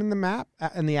 Remember we were in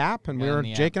the app,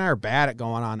 and Jake and I are bad at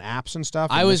going on apps and stuff.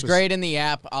 I was great in the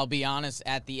app. I'll be honest,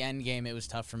 at the end game, it was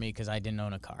tough for me because I didn't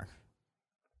own a car.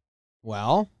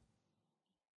 Well,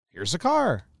 here's a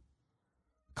car.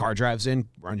 Car drives in,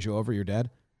 runs you over, you're dead.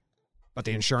 But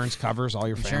the insurance covers all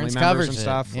your family members and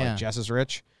stuff. Yeah. Like Jess is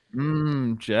rich.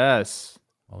 Jess.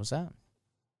 What was that?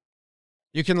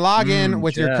 You can log in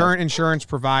with your Jess. current insurance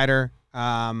provider.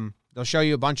 They'll show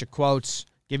you a bunch of quotes,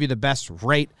 give you the best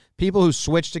rate. People who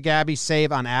switch to Gabby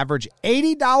save on average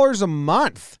 $80 a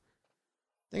month.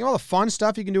 Think of all the fun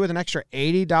stuff you can do with an extra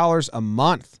 $80 a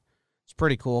month. It's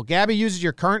pretty cool. Gabby uses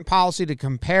your current policy to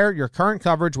compare your current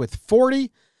coverage with 40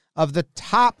 of the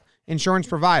top insurance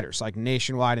providers like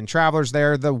Nationwide and Travelers.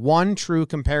 They're the one true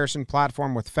comparison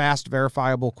platform with fast,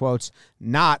 verifiable quotes,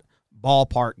 not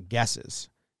ballpark guesses.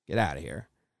 Get out of here.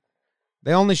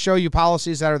 They only show you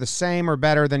policies that are the same or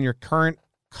better than your current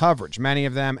coverage, many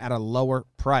of them at a lower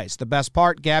price. The best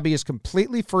part, Gabby is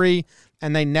completely free,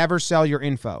 and they never sell your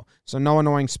info, so no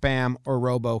annoying spam or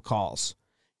robocalls.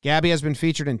 Gabby has been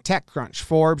featured in TechCrunch,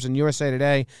 Forbes, and USA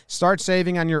Today. Start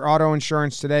saving on your auto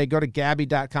insurance today. Go to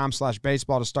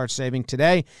Gabby.com/baseball to start saving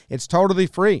today. It's totally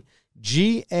free.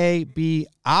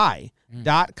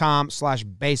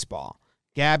 GABI.com/baseball.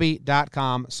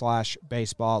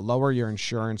 Gabby.com/baseball. Lower your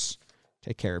insurance.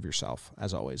 Take care of yourself,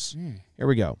 as always. Here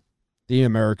we go. The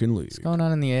American League. What's going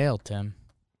on in the AL, Tim?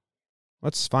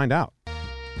 Let's find out.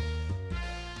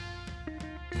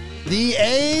 The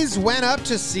A's went up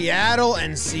to Seattle,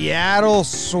 and Seattle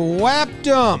swept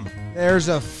them. There's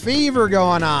a fever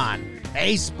going on.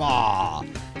 Baseball.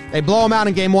 They blow them out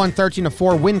in Game 1,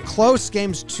 13-4. Win close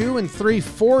games 2 and 3,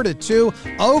 4-2.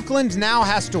 Oakland now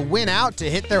has to win out to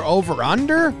hit their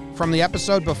over-under from the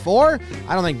episode before.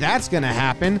 I don't think that's going to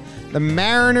happen. The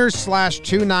Mariners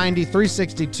 /290,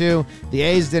 362. The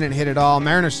A's didn't hit it all.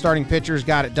 Mariners starting pitchers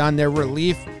got it done. Their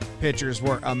relief pitchers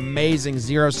were amazing.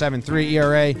 0.73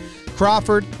 ERA.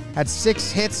 Crawford had 6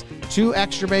 hits, 2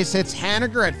 extra base hits.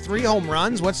 Haniger had 3 home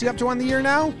runs. What's he up to on the year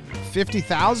now?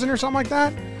 50,000 or something like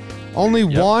that? Only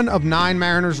one of 9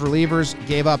 Mariners relievers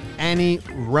gave up any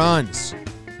runs.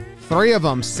 3 of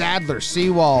them, Sadler,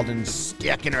 Sewald, and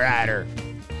Steckenrider,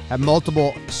 had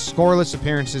multiple scoreless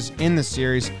appearances in the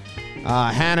series.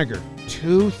 Haniger,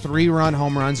 2 3-run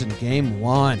home runs in Game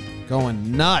 1.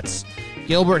 Going nuts.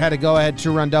 Gilbert had a go-ahead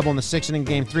 2-run double in the 6th inning,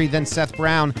 Game 3. Then Seth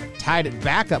Brown tied it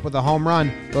back up with a home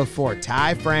run before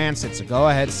Ty France hits a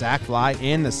go-ahead sac fly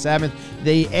in the 7th.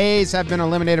 The A's have been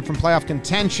eliminated from playoff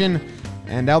contention,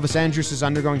 and Elvis Andrus is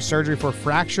undergoing surgery for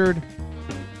fractured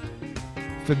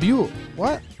fibula.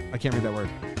 What? I can't read that word.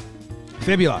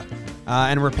 Fibula.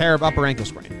 and repair of upper ankle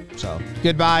sprain. So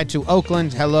goodbye to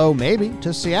Oakland. Hello, maybe,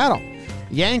 to Seattle.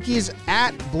 Yankees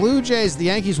at Blue Jays. The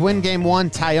Yankees win game 1.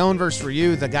 Tyone versus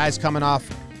Ryu. The guy's coming off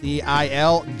the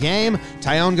IL game.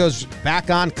 Tyone goes back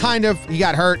on, kind of. He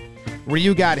got hurt.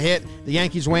 Ryu got hit. The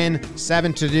Yankees win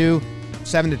 7-2.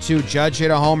 Judge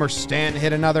hit a homer. Stanton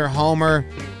hit another homer.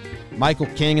 Michael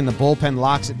King in the bullpen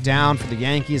locks it down for the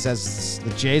Yankees as the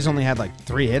Jays only had like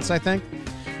 3 hits, I think.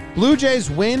 Blue Jays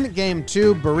win game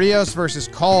 2. Barrios versus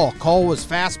Cole. Cole was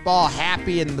fastball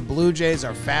happy, and the Blue Jays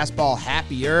are fastball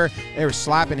happier. They were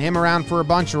slapping him around for a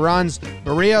bunch of runs.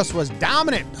 Barrios was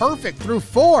dominant, perfect through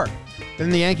 4.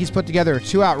 Then the Yankees put together a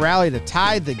 2-out rally to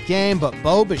tie the game, but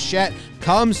Bo Bichette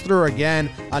comes through again.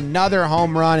 Another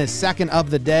home run, his second of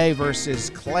the day versus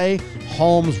Clay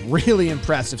Holmes. Really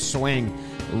impressive swing.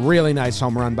 Really nice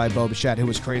home run by Bo Bichette, who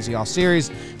was crazy all series.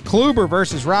 Kluber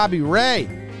versus Robbie Ray.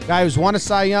 Guy who's won a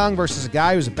Cy Young versus a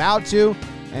guy who's about to,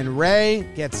 and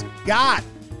Ray gets got.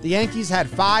 The Yankees had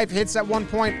 5 hits at one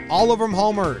point, all of them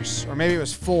homers, or maybe it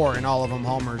was 4 and all of them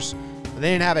homers. But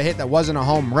they didn't have a hit that wasn't a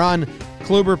home run.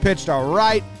 Kluber pitched all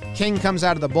right. King comes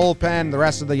out of the bullpen. The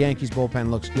rest of the Yankees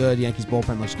bullpen looks good. Yankees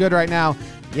bullpen looks good right now.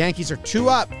 Yankees are 2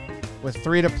 up with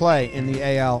 3 to play in the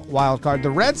AL wildcard.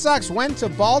 The Red Sox went to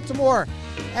Baltimore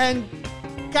and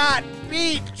got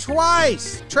beat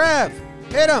twice. Trev,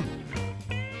 hit him.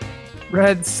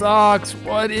 Red Sox,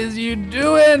 what is you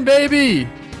doing, baby?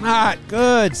 Not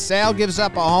good. Sale gives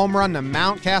up a home run to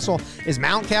Mountcastle. Is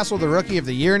Mountcastle the rookie of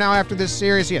the year now after this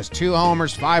series? He has 2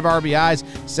 homers, 5 RBIs.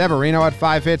 Severino had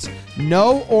 5 hits.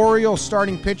 No Orioles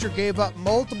starting pitcher gave up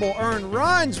multiple earned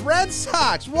runs. Red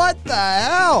Sox, what the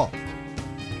hell?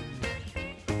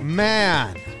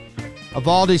 Man.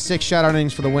 Evaldi 6 shutout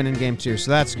innings for the win in game 2, so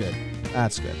that's good.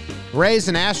 That's good. Rays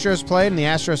and Astros played, and the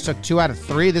Astros took 2 out of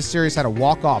 3. This series had a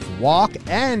walk-off walk,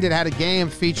 and it had a game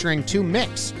featuring 2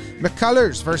 mix.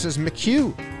 McCullers versus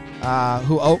McHugh,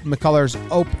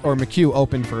 McHugh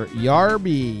opened for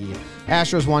Yarby.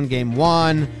 Astros won game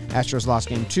 1. Astros lost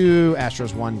game 2.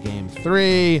 Astros won game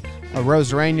 3.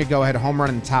 Rosarena go-ahead home run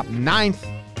in the top 9th.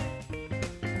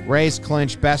 Rays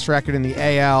clinch best record in the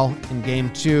AL in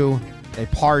game 2. They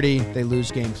party. They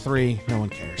lose game 3. No one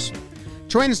cares.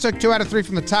 Twins took 2 out of 3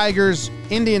 from the Tigers.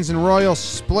 Indians and Royals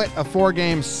split a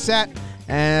 4-game set.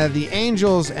 The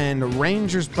Angels and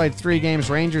Rangers played 3 games.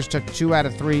 Rangers took 2 out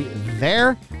of 3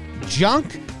 there.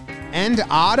 Junk and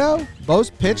Otto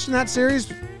both pitched in that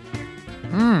series.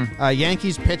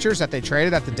 Yankees pitchers that they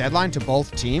traded at the deadline to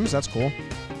both teams. That's cool.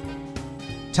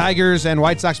 Tigers and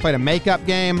White Sox played a makeup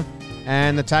game,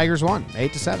 and the Tigers won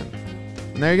 8-7.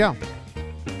 And there you go.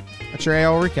 That's your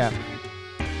AL recap.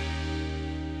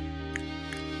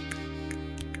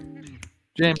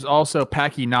 James, also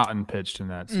Packy Naughton pitched in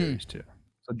that series too.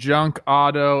 So Junk,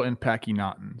 Otto, and Packy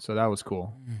Naughton. So that was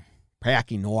cool.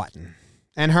 Packy Naughton.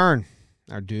 And Hearn,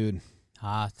 our dude.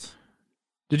 Hot.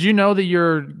 Did you know that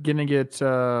you're going to get,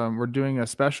 we're doing a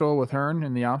special with Hearn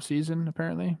in the offseason,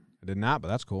 apparently? I did not, but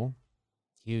that's cool.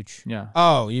 Huge. Yeah.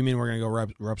 Oh, you mean we're going to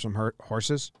go rope some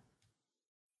horses?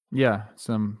 Yeah.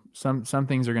 Some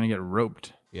things are going to get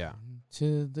roped. Yeah.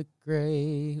 To the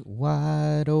great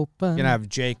wide open. You're going to have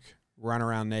Jake run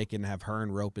around naked and have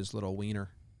Hearn rope his little wiener.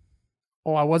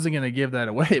 Oh, I wasn't going to give that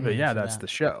away, but yeah, that's the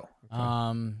show.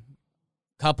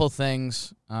 Couple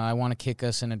things. I want to kick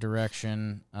us in a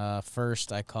direction.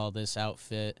 First, I call this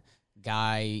outfit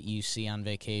guy you see on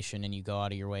vacation and you go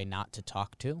out of your way not to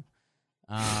talk to.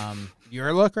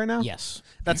 Your look right now? Yes.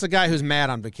 That's the guy who's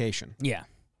mad on vacation. Yeah.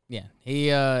 Yeah.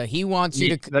 He wants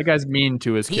you to. That guy's mean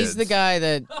to his kids. He's the guy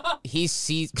that he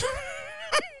sees.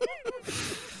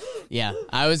 Yeah,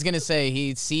 I was going to say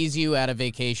he sees you at a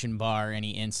vacation bar and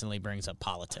he instantly brings up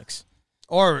politics.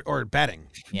 Or betting.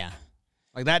 Yeah.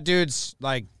 Like that dude's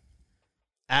like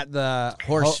at the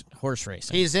horse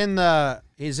racing. He's in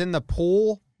the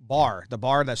pool bar,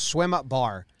 the swim up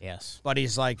bar. Yes. But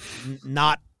he's like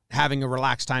not having a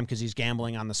relaxed time because he's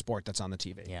gambling on the sport that's on the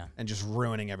TV. Yeah. And just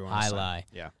ruining everyone's time. Lie.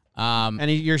 Yeah. And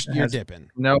you're dipping.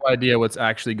 No idea what's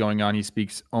actually going on. He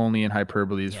speaks only in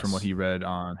hyperboles Yes. from what he read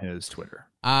on his Twitter.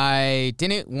 I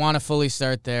didn't want to fully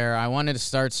start there. I wanted to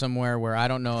start somewhere where I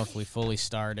don't know if we fully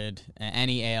started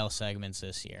any AL segments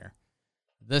this year.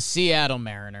 The Seattle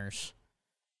Mariners.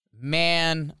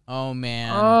 Man, oh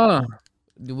man.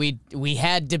 We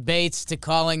had debates to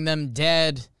calling them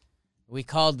dead. We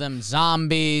called them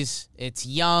zombies. It's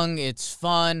young. It's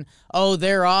fun. Oh,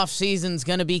 their offseason's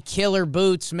going to be killer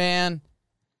boots, man.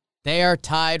 They are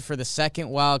tied for the second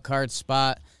wild card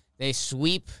spot. They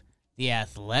sweep the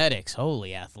Athletics.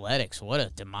 Holy Athletics. What a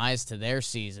demise to their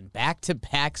season.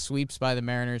 Back-to-back sweeps by the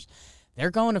Mariners.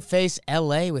 They're going to face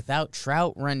L.A. without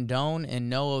Trout, Rendon, and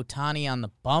no Ohtani on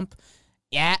the bump.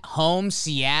 At home,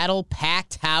 Seattle,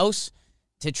 packed house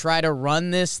to try to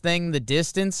run this thing the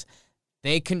distance.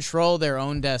 They control their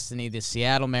own destiny, the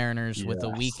Seattle Mariners, with a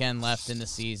weekend left in the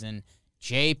season.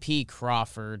 J.P.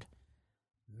 Crawford.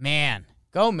 Man,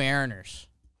 go Mariners.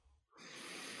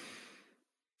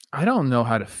 I don't know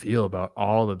how to feel about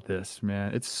all of this,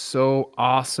 man. It's so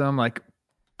awesome. Like,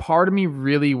 part of me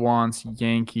really wants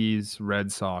Yankees,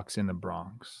 Red Sox in the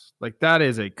Bronx. Like, that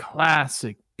is a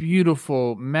classic,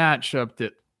 beautiful matchup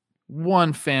that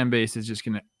one fan base is just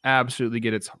going to absolutely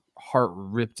get its heart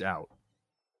ripped out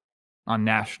on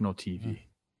national TV.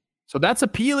 So that's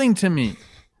appealing to me.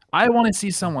 I want to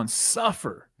see someone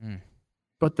suffer.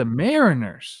 But the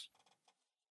Mariners,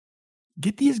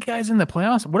 get these guys in the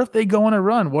playoffs. What if they go on a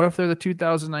run? What if they're the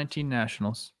 2019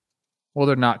 Nationals? Well,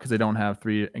 they're not, because they don't have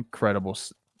three incredible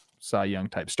Cy Young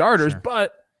type starters,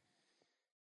 but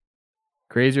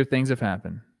crazier things have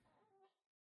happened.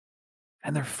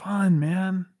 And they're fun,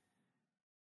 man.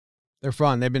 They're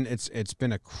fun. It's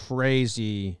been a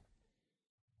crazy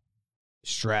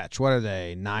stretch. What are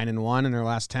they? 9-1 in their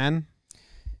last 10?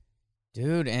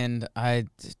 Dude, and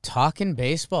Talking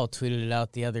Baseball tweeted it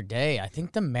out the other day. I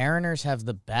think the Mariners have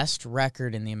the best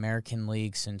record in the American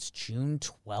League since June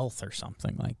 12th or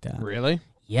something like that. Really?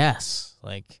 Yes.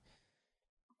 Like,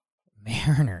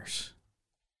 Mariners.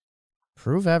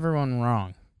 Prove everyone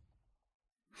wrong.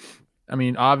 I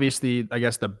mean, obviously, I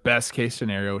guess the best case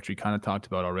scenario, which we kind of talked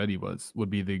about already, would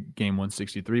be the game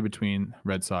 163 between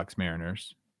Red Sox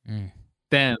Mariners.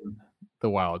 Then the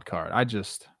wild card.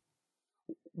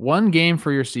 One game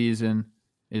for your season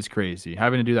is crazy.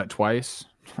 Having to do that twice,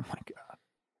 oh my God.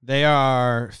 They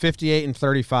are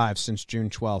 58-35 since June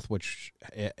 12th, which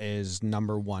is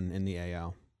number 1 in the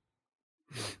AL.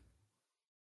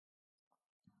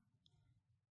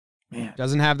 Man.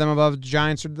 Doesn't have them above the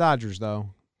Giants or the Dodgers, though.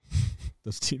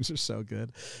 Those teams are so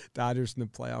good. Dodgers in the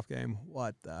playoff game.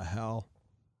 What the hell?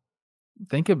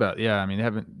 Think about I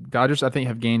mean, Dodgers, I think,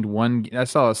 have gained one. I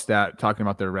saw a stat talking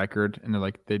about their record, and they're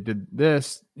like, they did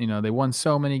this, they won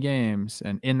so many games,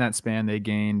 and in that span, they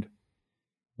gained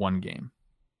one game.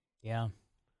 Yeah.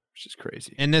 Which is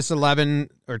crazy. In this 11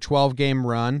 or 12 game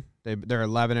run, they're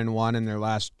 11-1 in their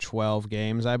last 12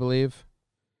 games, I believe.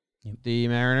 Yep. The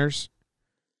Mariners.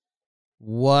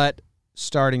 What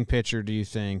starting pitcher do you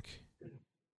think?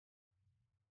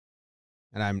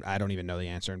 And I don't even know the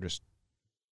answer. I'm just,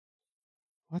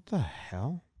 what the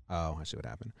hell? Oh, I see what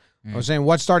happened. I was saying,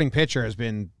 what starting pitcher has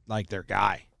been like their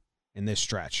guy in this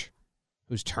stretch?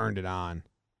 Who's turned it on?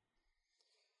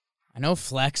 I know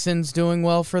Flexen's doing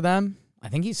well for them. I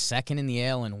think he's second in the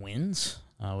AL in wins,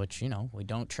 which, we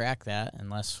don't track that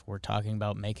unless we're talking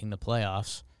about making the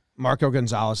playoffs. Marco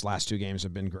Gonzalez last 2 games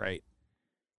have been great.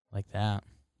 Like that.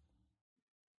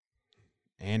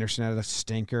 Anderson had a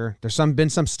stinker. There's been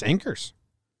some stinkers.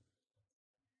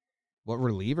 What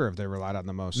reliever have they relied on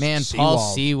the most? Man, Paul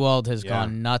Sewald has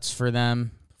gone nuts for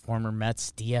them. Former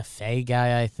Mets DFA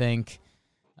guy, I think.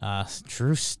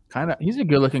 Drew, he's a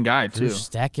good-looking guy too. Drew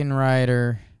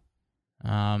Steckenrider,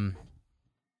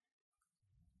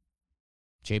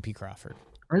 J.P. Crawford.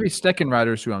 Maybe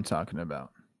Steckenrider is who I'm talking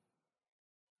about.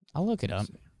 I'll look it up.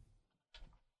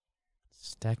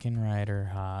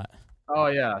 Steckenrider hot. Oh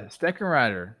yeah,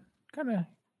 Steckenrider, kind of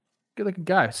good-looking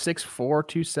guy. 6'4",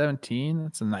 217.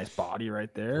 That's a nice body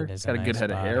right there. He's got a good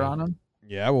head of hair on him.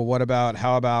 Yeah. Well, what about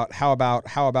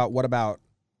what about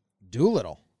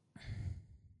Doolittle?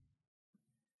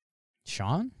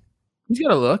 Sean? He's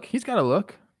got a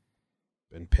look.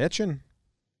 Been pitching.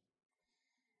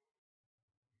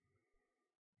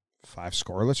 5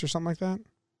 scoreless or something like that.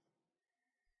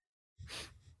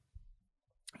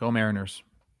 Go Mariners.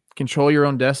 Control your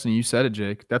own destiny. You said it,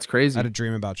 Jake. That's crazy. I had a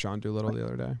dream about Sean Doolittle the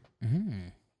other day. Mm-hmm.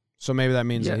 So maybe that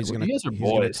means that he's going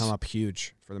to come up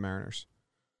huge for the Mariners.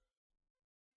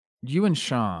 You and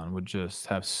Sean would just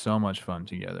have so much fun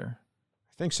together.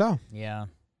 I think so. Yeah.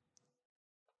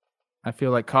 I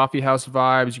feel like coffee house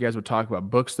vibes. You guys would talk about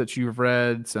books that you've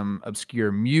read, some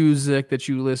obscure music that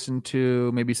you listen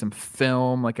to, maybe some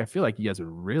film. Like, I feel like you guys would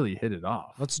really hit it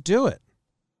off. Let's do it.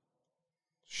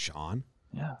 Sean.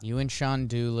 Yeah. You and Sean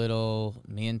Doolittle,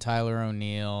 me and Tyler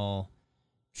O'Neill,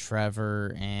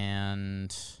 Trevor,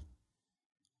 and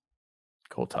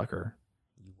Cole Tucker.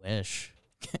 You wish.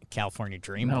 California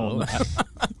Dream. No.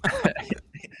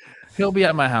 He'll be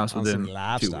at my house within 2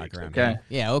 weeks. Okay. Here.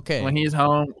 Yeah, okay. When he's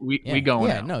home, we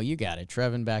going out. Yeah, no, you got it.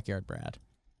 Trev and Backyard Brad.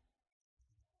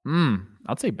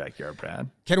 I'll take Backyard Brad.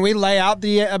 Can we lay out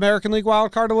the American League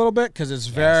wild card a little bit? Because it's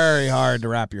very hard to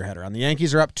wrap your head around. The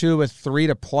Yankees are up 2 with 3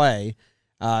 to play.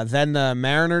 Then the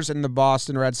Mariners and the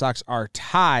Boston Red Sox are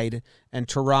tied, and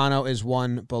Toronto is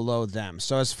one below them.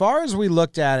 So as far as we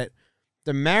looked at it,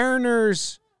 the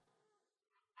Mariners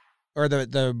or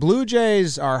the Blue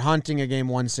Jays are hunting a game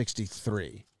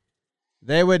 163.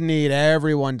 They would need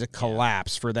everyone to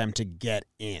collapse for them to get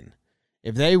in.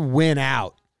 If they win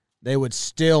out, they would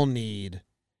still need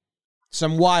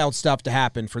some wild stuff to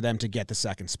happen for them to get the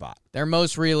second spot. Their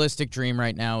most realistic dream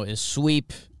right now is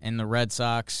sweep in the Red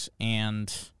Sox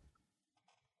and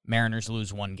Mariners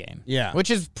lose one game. Yeah. Which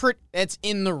is it's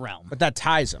in the realm. But that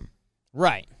ties them.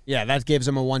 Right. Yeah, that gives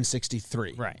them a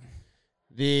 163. Right.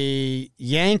 The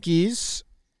Yankees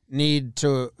need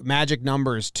to magic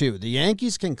numbers too. The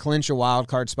Yankees can clinch a wild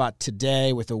card spot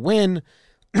today with a win,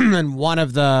 and one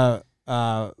of the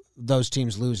those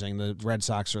teams losing, the Red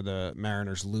Sox or the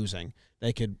Mariners losing,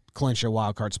 they could clinch a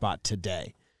wild card spot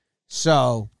today.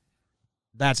 So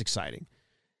that's exciting.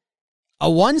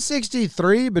 A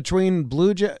 163 between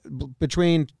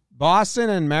Boston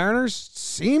and Mariners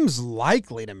seems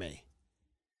likely to me.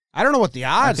 I don't know what the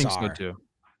odds I think are, so too.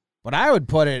 but I would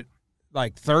put it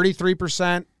like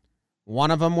 33%.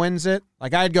 One of them wins it.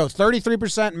 Like I'd go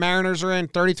 33% Mariners are in,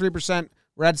 33%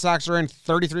 Red Sox are in,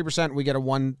 33% we get a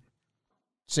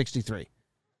 163.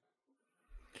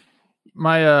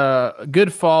 My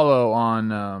good follow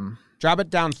on Drop it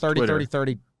down 30, Twitter. 30,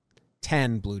 30,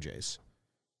 10 Blue Jays.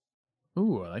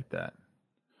 Ooh, I like that.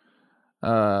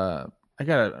 I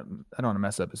don't want to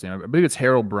mess up his name. I believe it's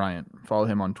Harold Bryant. Follow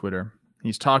him on Twitter.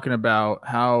 He's talking about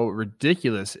how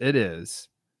ridiculous it is.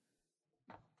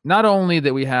 Not only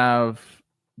that we have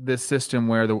this system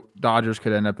where the Dodgers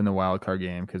could end up in the wild card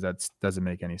game because that doesn't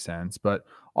make any sense, but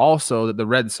also that the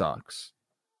Red Sox,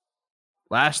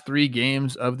 last 3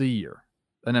 games of the year,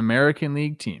 an American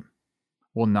League team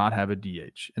will not have a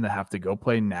DH, and they have to go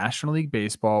play National League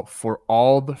Baseball for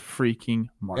all the freaking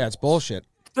marbles. Yeah, it's bullshit.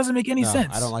 It doesn't make any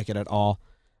sense. I don't like it at all.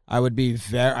 I would be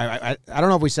very. I don't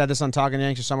know if we said this on Talking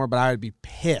Yanks or somewhere, but I would be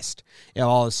pissed if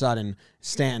all of a sudden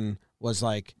Stanton was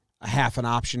like a half an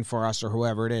option for us or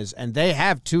whoever it is, and they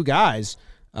have 2 guys,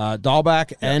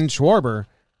 Dahlbeck and Schwarber.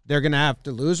 They're gonna have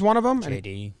to lose one of them,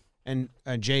 JD. and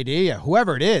JD,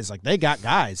 whoever it is. Like they got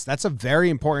guys. That's a very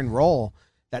important role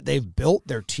that they've built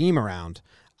their team around.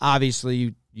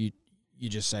 Obviously, you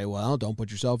just say, well, don't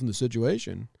put yourself in the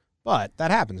situation, but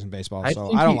that happens in baseball,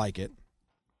 so I don't like it.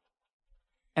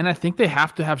 And I think they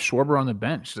have to have Schwarber on the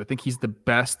bench. I think he's the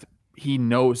best. He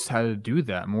knows how to do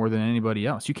that more than anybody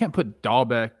else. You can't put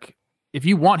Dahlbeck. If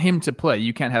you want him to play,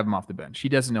 you can't have him off the bench. He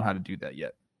doesn't know how to do that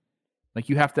yet. Like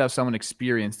you have to have someone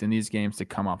experienced in these games to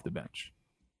come off the bench.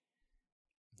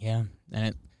 Yeah,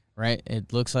 and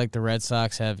it looks like the Red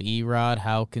Sox have Erod,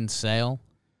 Houck, and Sale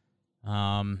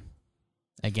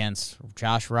against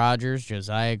Josh Rogers,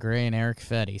 Josiah Gray, and Eric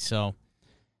Fetty. So,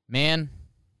 man,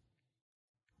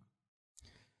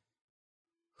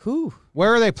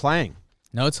 Where are they playing?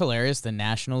 no, it's hilarious. The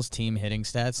Nationals team hitting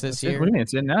stats this year. What do you mean?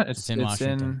 It's in that. It's in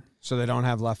Washington. So they don't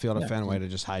have left field at Yeah. Fenway to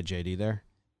just hide JD there?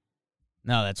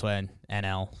 No, that's when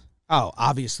NL. Oh,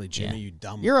 obviously, Jimmy, Yeah. you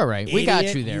dumb. You're all right. We got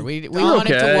idiot, you there. you We dumb-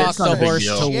 wanted Okay, to walk it's not the a big horse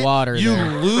deal. to water You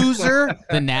there. loser.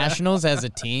 The Nationals as a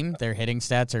team, their hitting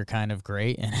stats are kind of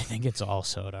great, and I think it's all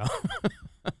Soto.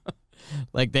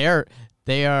 Like they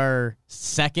are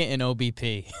second in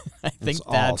OBP. I think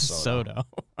all that's Soto. Soto.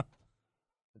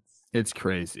 It's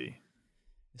crazy.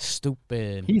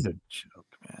 Stupid. He's a joke,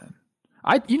 man.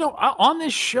 On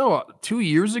this show 2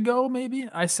 years ago, maybe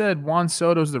I said Juan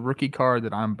Soto's the rookie card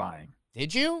that I'm buying.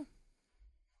 Did you?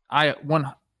 I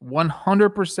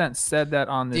 100% said that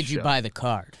on this show. Did you buy the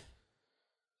card?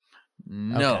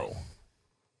 No. Okay.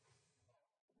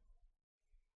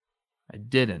 I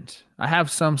didn't. I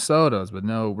have some Sotos, but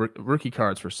no rookie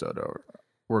cards for Soto.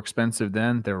 Were expensive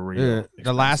then. They're real.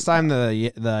 The last time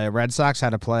the Red Sox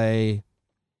had to play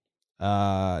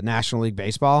National League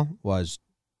Baseball was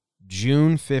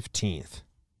June 15th.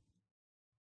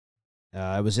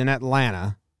 It was in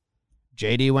Atlanta.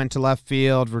 JD went to left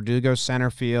field, Verdugo center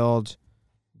field,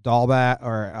 Dahlbeck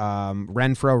or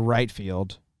Renfroe right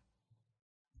field.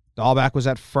 Dahlbeck was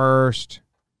at first,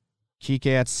 Kike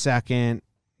at second,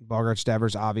 Bogarts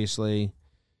Devers obviously.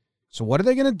 So what are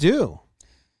they going to do?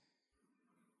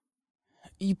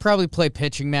 You probably play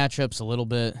pitching matchups a little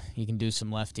bit. You can do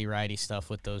some lefty-righty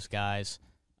stuff with those guys.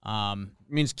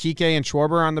 Means Kike and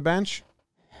Schwarber on the bench?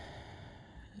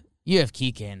 You have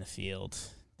Kike in the field.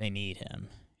 They need him.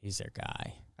 He's their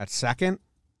guy. At second?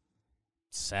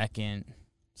 Second,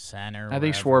 center. I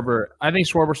think wherever.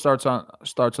 Schwarber starts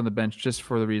on the bench just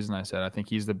for the reason I said. I think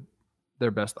he's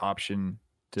their best option.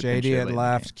 To pinch JD hit at late in the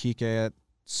left, game. Kike at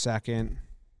second.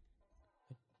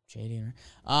 JD.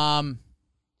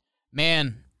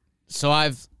 Man, so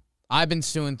I've been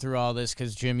stewing through all this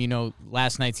because, Jim,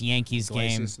 last night's Yankees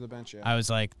game, To the bench, yeah. I was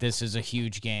like, this is a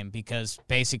huge game because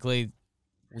basically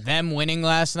them winning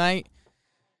last night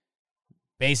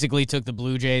basically took the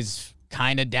Blue Jays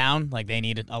kind of down. Like, they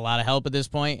needed a lot of help at this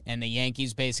point, and the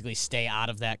Yankees basically stay out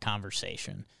of that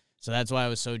conversation. So that's why I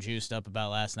was so juiced up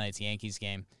about last night's Yankees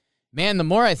game. Man, the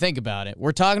more I think about it,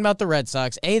 we're talking about the Red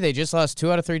Sox. They just lost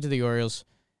 2 out of 3 to the Orioles,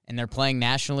 and they're playing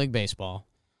National League Baseball.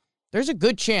 There's a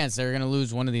good chance they're going to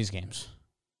lose one of these games.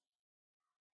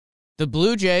 The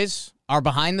Blue Jays are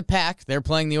behind the pack. They're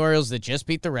playing the Orioles that just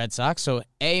beat the Red Sox, so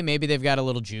maybe they've got a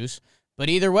little juice. But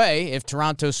either way, if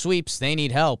Toronto sweeps, they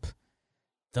need help.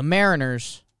 The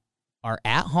Mariners are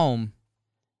at home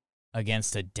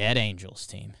against a dead Angels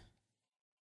team.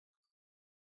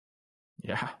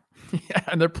 Yeah. Yeah,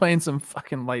 and they're playing some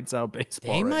fucking lights out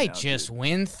baseball. They might just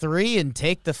win 3 and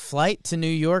take the flight to New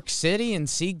York City and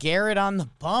see Garrett on the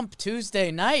bump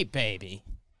Tuesday night, baby.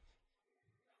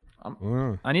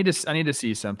 I need to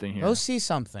see something here. Go see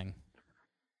something.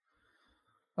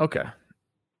 Okay.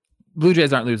 Blue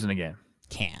Jays aren't losing a game.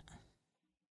 Can't.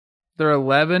 They're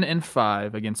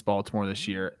 11-5 against Baltimore this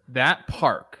year. That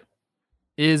park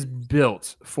is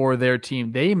built for their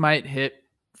team. They might hit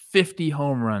 50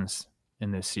 home runs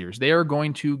in this series. They are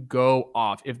going to go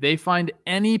off. If they find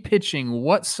any pitching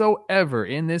whatsoever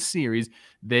in this series,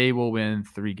 they will win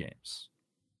 3 games.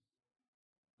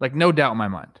 Like, no doubt in my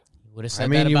mind. You would have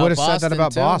said that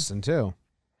about Boston too.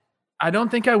 I don't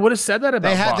think I would have said that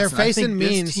about Boston. They're facing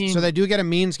Means, so they do get a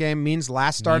Means game. Means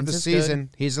last start of the season.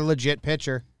 Good. He's a legit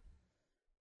pitcher.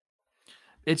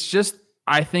 It's just,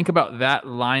 I think about that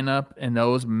lineup and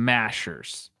those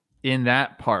mashers in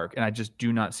that park, and I just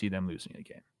do not see them losing a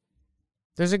game.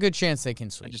 There's a good chance they can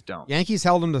sweep. I just don't. Yankees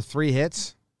held him to 3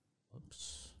 hits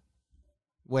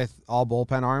with all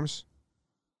bullpen arms.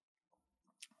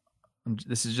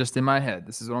 This is just in my head.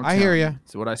 This is what I'm I hear you.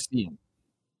 This is what I see.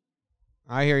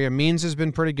 I hear you. Means has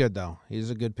been pretty good, though. He's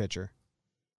a good pitcher.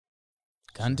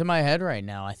 Gun to my head right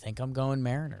now. I think I'm going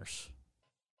Mariners.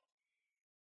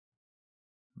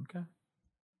 Okay.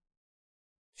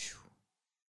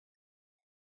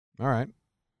 All right.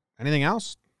 Anything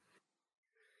else?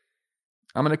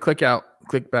 I'm going to click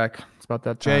back. It's about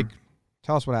that time. Jake,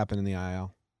 tell us what happened in the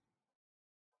IL.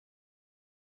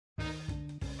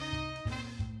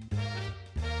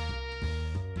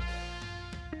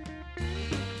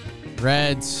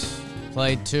 Reds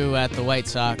played 2 at the White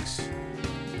Sox.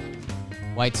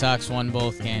 White Sox won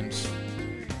both games.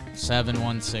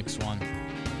 7-1, 6-1.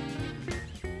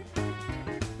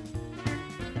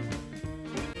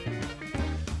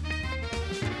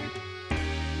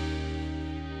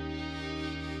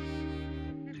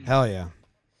 Hell yeah.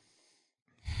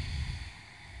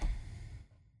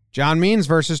 John Means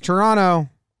versus Toronto.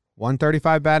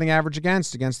 135 batting average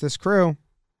against this crew.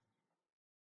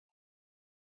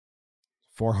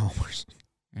 4 homers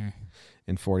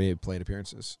in 48 plate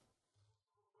appearances.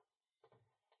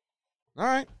 All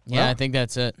right. Yeah, I think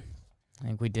that's it. I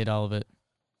think we did all of it.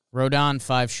 Rodon,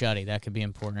 5 shutty. That could be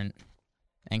important.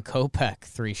 And Kopech,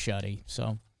 3 shutty.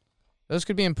 So those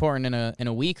could be important in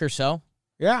a week or so.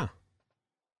 Yeah.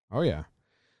 Oh, yeah.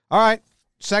 All right.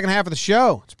 Second half of the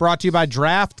show. It's brought to you by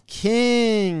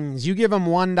DraftKings. You give them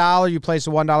 $1. You place a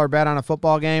 $1 bet on a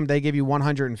football game. They give you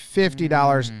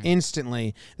 $150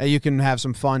 instantly that you can have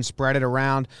some fun, spread it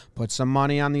around, put some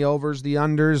money on the overs, the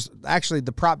unders. Actually,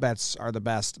 the prop bets are the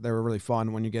best. They were really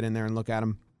fun when you get in there and look at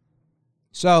them.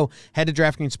 So head to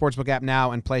DraftKings Sportsbook app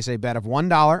now and place a bet of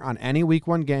 $1 on any week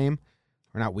 1 game.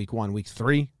 Or not week 1, week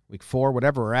 3, week 4,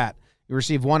 whatever we're at. You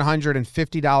receive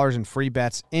 $150 in free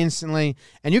bets instantly,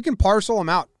 and you can parcel them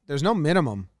out. There's no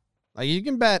minimum. Like, you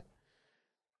can bet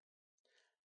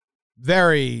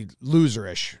very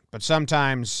loserish, but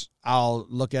sometimes I'll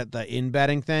look at the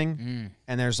in-betting thing,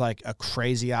 and there's like a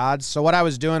crazy odds. So what I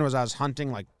was doing was I was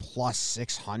hunting like plus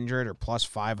 600 or plus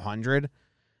 500,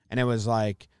 and it was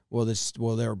like, will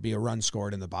there be a run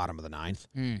scored in the bottom of the 9th?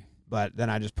 But then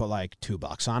I just put like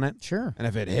 $2 on it. Sure. And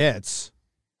if it hits,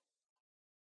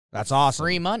 that's awesome.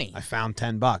 Free money. I found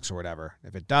 $10 or whatever.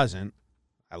 If it doesn't,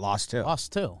 I lost 2.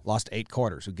 Lost 8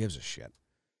 quarters. Who gives a shit?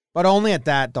 But only at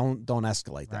that. Don't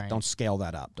escalate that. Right. Don't scale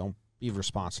that up. Don't be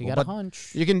responsible. You got a But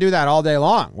hunch. you can do that all day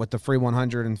long with the free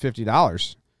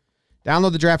 $150.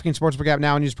 Download the DraftKings Sportsbook app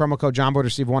now and use promo code JOHNBOY to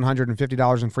receive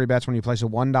 $150 in free bets when you place a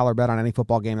 $1 bet on any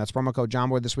football game. That's promo code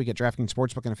JOHNBOY this week at DraftKings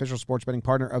Sportsbook, an official sports betting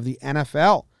partner of the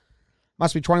NFL.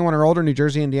 Must be 21 or older, New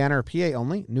Jersey, Indiana, or PA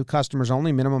only. New customers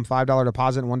only. Minimum $5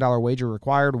 deposit and $1 wager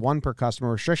required. 1 per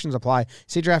customer. Restrictions apply.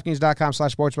 See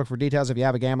DraftKings.com/sportsbook for details. If you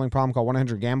have a gambling problem, call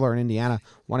 1-800-GAMBLER in Indiana.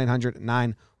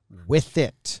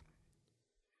 1-800-9-WITH-IT.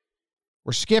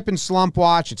 We're skipping Slump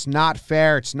Watch. It's not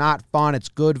fair. It's not fun. It's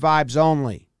good vibes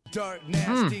only. Dirt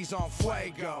nasties on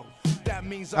fuego. That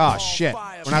means Oh, shit.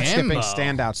 We're not skipping Jimbo.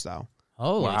 standouts, though.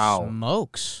 Holy Wow.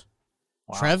 smokes.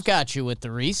 Wow. Trev got you with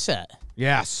the reset.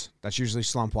 Yes. That's usually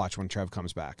Slump Watch when Trev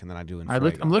comes back, and then I do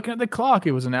I'm looking at the clock.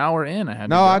 It was an hour in. I had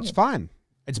No, to go. it's fine.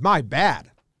 It's my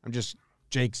bad. I'm just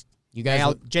You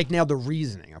guys, Jake nailed the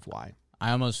reasoning of why.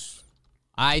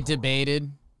 I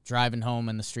debated driving home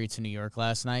in the streets of New York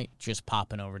last night, just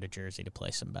popping over to Jersey to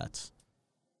play some bets.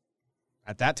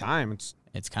 At that time,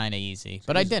 It's kind of easy,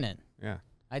 but I didn't. yeah.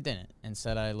 I didn't.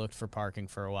 Instead, I looked for parking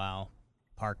for a while,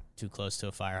 parked too close to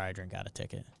a fire hydrant, got a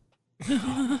ticket.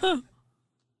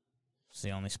 It's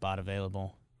the only spot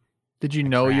available. Did you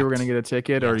know you were cracked. going to get a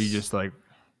ticket, or you Yes. just like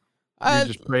Uh,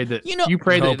 you just prayed that you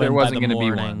prayed that Hoping there by wasn't the going to be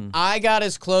morning. one? I got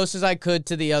as close as I could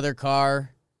to the other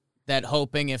car, that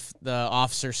hoping if the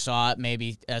officer saw it,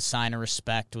 maybe a sign of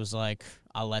respect was like,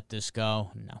 I'll let this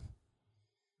go. No.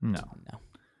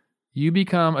 You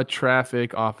become a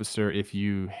traffic officer if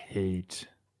you hate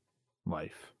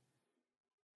life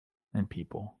and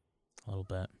people. A little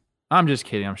bit. I'm just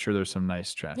kidding. I'm sure there's some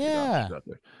nice traffic Yeah. officers out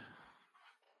there.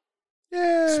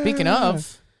 Yeah. Speaking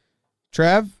of,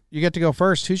 Trev, you get to go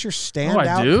first. Who's your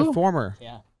standout do? performer?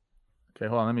 yeah, Okay,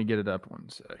 hold on. Let me get it up one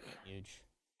sec. huge.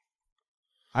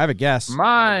 I have a guess.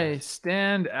 My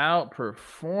standout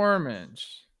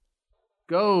performance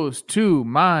goes to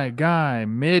my guy,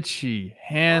 Mitchie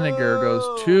Haniger.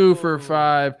 Goes 2 for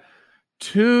 5.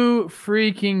 2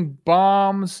 freaking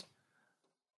bombs.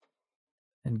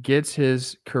 And gets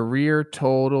his career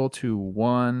total to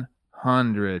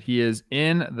 100. He is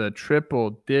in the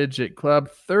triple-digit club.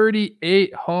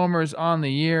 38 homers on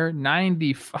the year.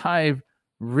 95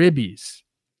 ribbies.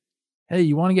 Hey,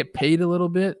 you want to get paid a little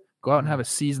bit? Go out and have a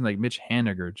season like Mitch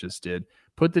Haniger just did.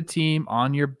 Put the team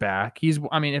on your back.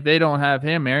 If they don't have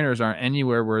him, Mariners aren't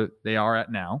anywhere where they are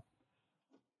at now.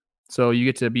 So you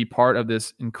get to be part of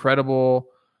this incredible,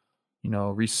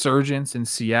 resurgence in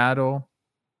Seattle.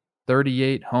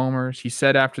 38 homers. He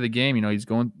said after the game,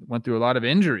 went through a lot of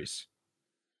injuries.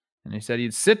 And he said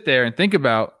he'd sit there and think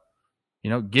about,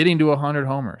 getting to 100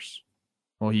 homers.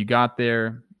 Well, he got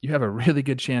there. You have a really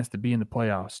good chance to be in the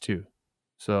playoffs too.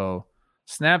 So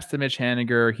snaps to Mitch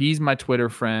Haniger. He's my Twitter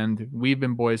friend. We've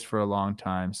been boys for a long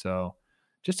time. So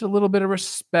just a little bit of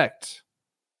respect.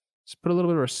 Just put a little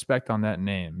bit of respect on that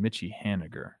name, Mitchie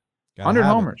Haniger. Gotta 100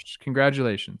 have it. homers.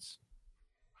 Congratulations.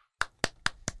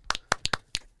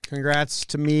 Congrats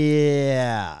to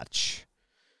Mitch.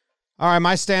 All right,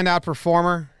 my standout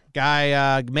performer,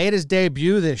 guy made his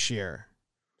debut this year.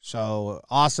 So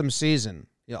awesome season.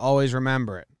 You'll always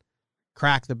remember it.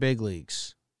 Cracked the big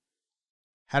leagues.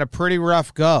 Had a pretty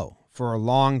rough go for a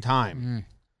long time.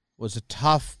 Was a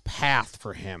tough path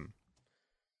for him.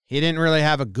 He didn't really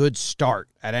have a good start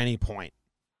at any point.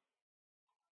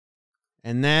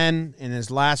 And then in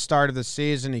his last start of the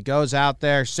season, he goes out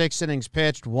there, 6 innings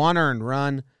pitched, 1 earned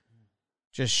run,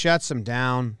 just shuts him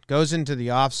down, goes into the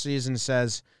offseason,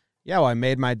 says, yeah, well, I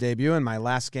made my debut and my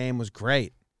last game was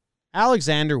great.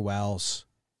 Alexander Wells.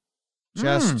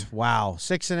 Just, wow.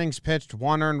 6 innings pitched,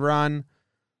 1 earned run.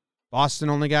 Boston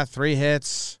only got 3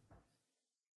 hits.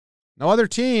 No other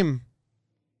team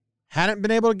hadn't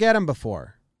been able to get him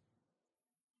before.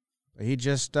 But he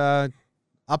just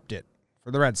upped it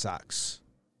for the Red Sox.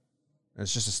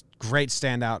 It's just a great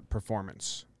standout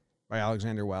performance by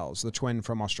Alexander Wells, the twin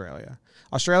from Australia.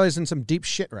 Australia's in some deep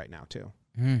shit right now, too.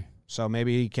 So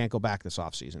maybe he can't go back this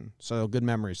offseason. So good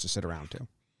memories to sit around, too.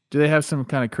 Do they have some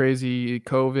kind of crazy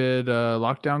COVID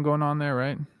lockdown going on there,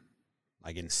 right?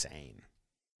 Like insane.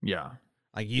 Yeah.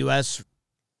 Like U.S.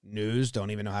 news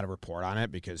don't even know how to report on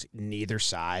it because neither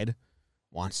side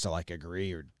wants to like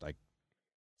agree or like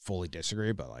fully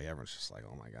disagree, but like everyone's just like,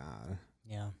 oh my God.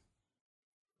 Yeah.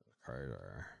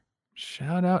 Carter.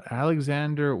 Shout out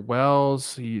Alexander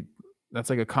Wells. That's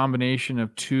like a combination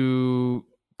of 2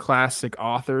 classic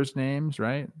authors' names,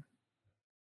 right?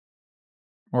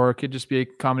 Or it could just be a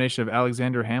combination of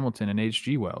Alexander Hamilton and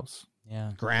H.G. Wells.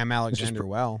 Yeah. Graham Alexander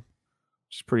Well.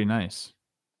 Which is pretty nice.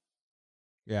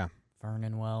 Yeah.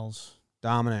 Vernon Wells.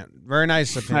 Dominant. Very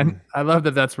nice opinion. I love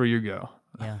that that's where you go.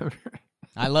 Yeah.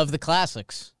 I love the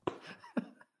classics.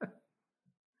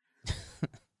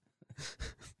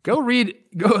 Go.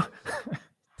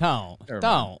 Don't. Never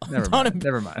Don't. mind. Never Don't mind. em-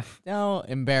 Never mind. Don't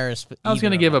embarrass. I was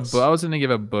gonna either give of us. I was gonna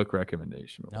give a book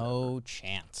recommendation. No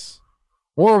chance.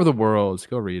 War of the Worlds.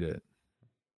 Go read it.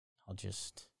 I'll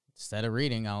just, instead of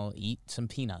reading, I'll eat some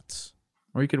peanuts.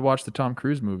 Or you could watch the Tom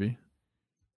Cruise movie.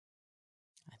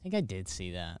 I think I did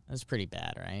see that. That's pretty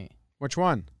bad, right? Which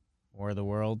one? War of the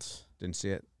Worlds. Didn't see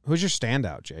it. Who's your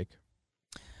standout, Jake?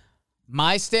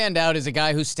 My standout is a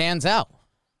guy who stands out.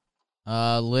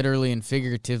 Literally and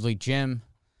figuratively, Jim.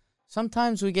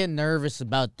 Sometimes we get nervous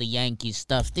about the Yankees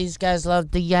stuff. These guys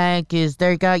love the Yankees.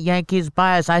 They got Yankees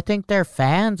bias. I think they're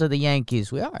fans of the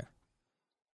Yankees. We are.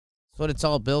 That's what it's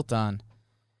all built on.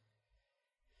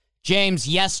 James,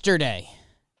 yesterday,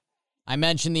 I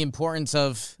mentioned the importance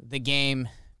of the game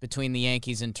between the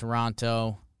Yankees and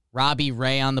Toronto. Robbie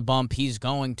Ray on the bump. He's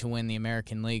going to win the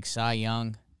American League Cy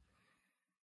Young.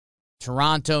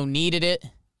 Toronto needed it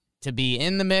to be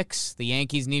in the mix. The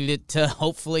Yankees needed it to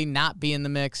hopefully not be in the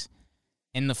mix.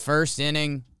 In the first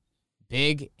inning,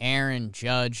 big Aaron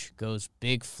Judge goes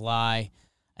big fly.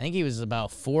 I think he was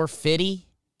about 450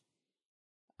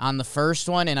 on the first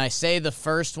one. And I say the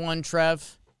first one,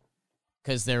 Trev,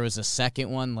 because there was a second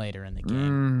one later in the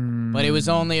game. But it was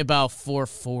only about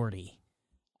 440.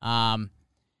 And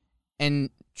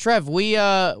Trev, we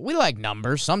like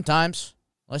numbers sometimes,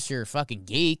 unless you're a fucking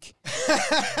geek.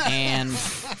 And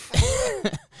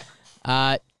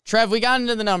Trev, we got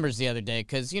into the numbers the other day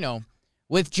because,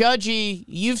 with Judgy,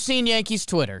 you've seen Yankees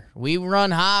Twitter. We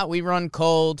run hot, we run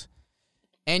cold.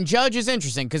 And Judge is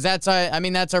interesting because that's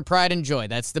our pride and joy.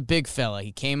 That's the big fella.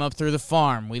 He came up through the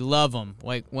farm. We love him.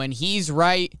 Like, when he's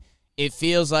right, it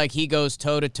feels like he goes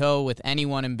toe-to-toe with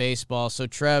anyone in baseball. So,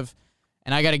 Trev,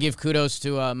 and I got to give kudos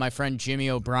to my friend Jimmy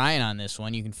O'Brien on this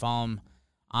one. You can follow him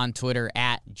on Twitter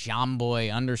at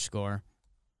JohnBoy_.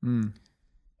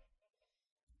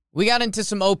 We got into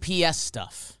some OPS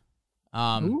stuff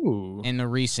in the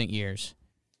recent years.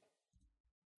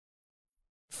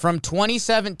 From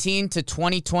 2017 to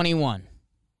 2021.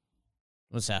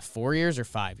 What's that, 4 years or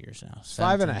 5 years now?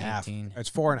 5.5. It's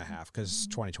 4.5 because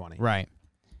 2020. Right.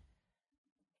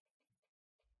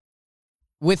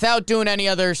 Without doing any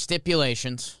other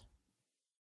stipulations,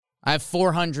 I have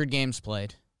 400 games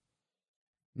played.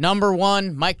 Number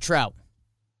one, Mike Trout.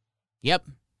 Yep.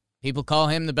 People call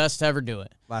him the best to ever do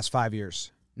it. Last 5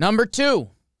 years. Number two,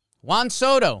 Juan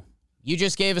Soto. You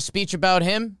just gave a speech about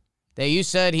him that you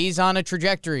said he's on a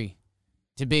trajectory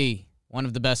to be one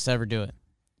of the best to ever do it.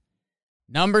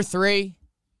 Number three,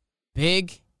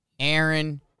 big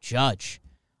Aaron Judge.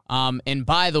 And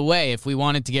by the way, if we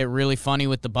wanted to get really funny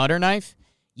with the butter knife,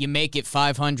 you make it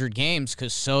 500 games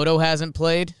because Soto hasn't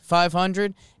played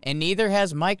 500, and neither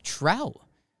has Mike Trout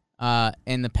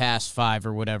in the past 5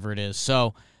 or whatever it is.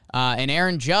 So, and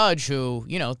Aaron Judge, who,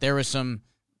 there was some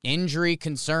injury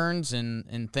concerns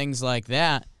and things like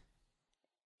that,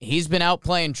 he's been out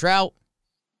playing Trout.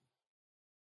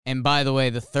 And by the way,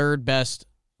 the third best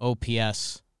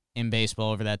OPS in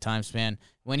baseball over that time span.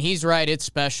 When he's right, it's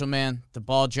special, man. The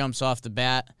ball jumps off the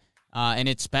bat. And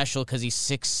it's special because he's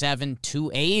 6'7",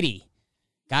 280.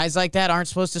 Guys like that aren't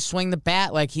supposed to swing the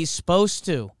bat like he's supposed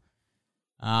to.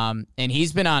 And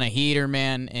he's been on a heater,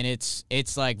 man, and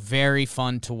it's like very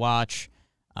fun to watch.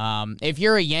 If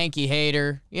you're a Yankee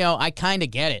hater, I kind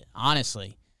of get it,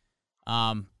 honestly.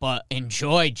 But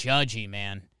enjoy Judgy,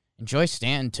 man. Enjoy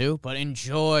Stanton too, but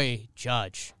enjoy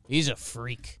Judge. He's a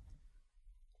freak.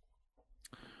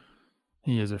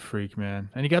 He is a freak,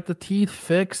 man. And he got the teeth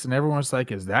fixed, and everyone's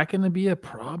like, is that going to be a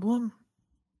problem?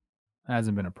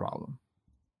 Hasn't been a problem.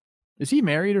 Is he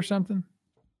married or something?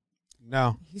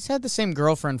 No. He's had the same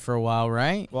girlfriend for a while,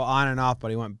 right? Well, on and off,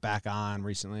 but he went back on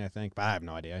recently, I think. But I have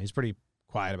no idea. He's pretty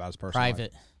quiet about his personal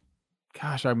Private. life.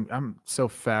 Gosh, I'm so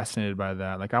fascinated by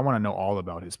that. Like, I want to know all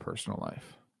about his personal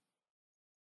life.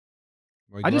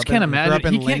 Well, I just can't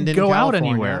imagine. He can't go out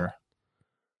anywhere.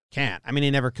 Can't. I mean,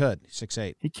 he never could. He's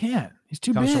 6'8". He can't. He's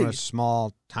too Comes big. from a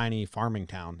small, tiny farming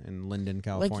town in Linden,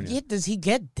 California. Does he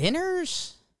get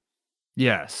dinners?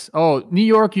 Yes. Oh, New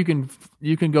York, you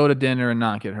can go to dinner and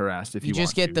not get harassed if you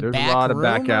just want get to. the There's back a lot of room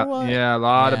back or what? a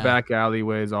lot of back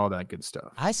alleyways, all that good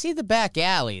stuff. I see the back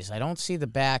alleys. I don't see the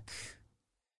back.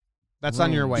 That's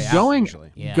on your way out, Going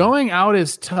usually. Yeah. Going out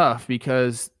is tough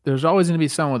because there's always going to be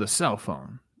someone with a cell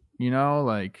phone. You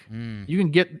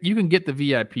can get the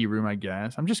VIP room, I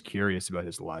guess. I'm just curious about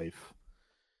his life.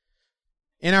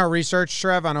 In our research,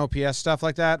 Trev, on OPS stuff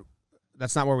like that,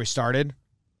 that's not where we started.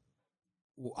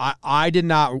 I did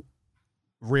not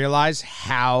realize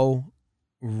how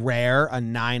rare a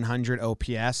 900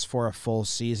 OPS for a full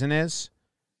season is.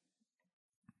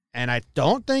 And I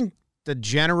don't think the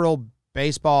general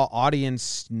baseball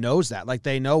audience knows that. Like,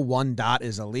 they know 1 dot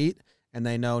is elite and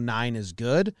they know 9 is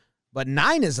good. But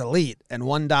 9 is elite, and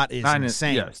 1 dot is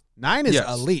insane. 9 is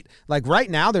elite. Like, right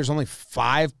now, there's only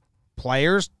 5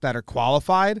 players that are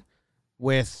qualified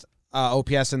with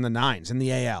OPS in the 9s in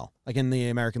the AL, like in the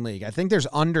American League. I think there's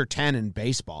under 10 in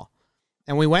baseball.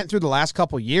 And we went through the last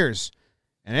couple years,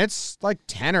 and it's like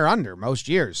 10 or under most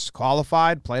years.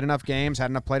 Qualified, played enough games,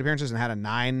 had enough plate appearances, and had a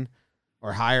 9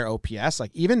 or higher OPS,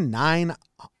 like even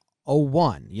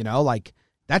 901, like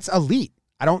that's elite.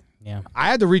 I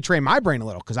had to retrain my brain a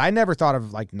little because I never thought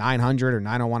of like 900 or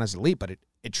 901 as elite, but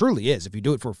it truly is if you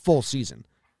do it for a full season.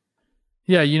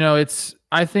 Yeah,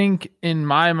 I think in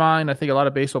my mind, I think a lot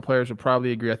of baseball players would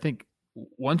probably agree. I think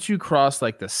once you cross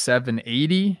like the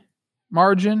 780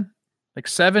 margin, like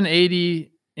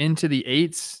 780 into the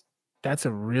eights, that's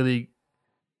a really,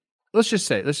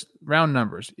 let's round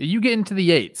numbers. If you get into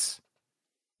the eights,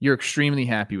 you're extremely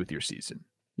happy with your season.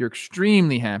 You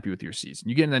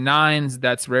get in the nines,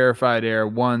 that's rarefied air.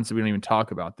 Ones, so we don't even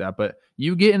talk about that. But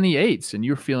you get in the eights and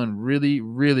you're feeling really,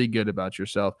 really good about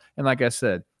yourself. And like I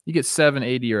said, you get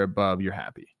 780 or above, you're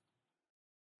happy.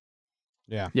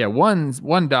 Yeah.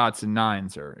 One dots and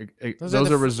nines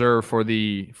those are reserved for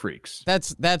the freaks.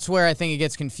 That's where I think it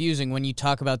gets confusing when you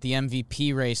talk about the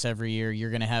MVP race every year.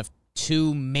 You're going to have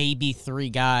 2, maybe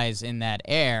 3 guys in that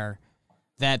air.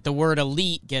 That the word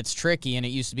elite gets tricky, and it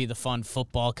used to be the fun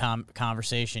football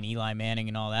conversation, Eli Manning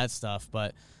and all that stuff.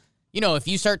 But, if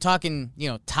you start talking,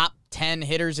 top 10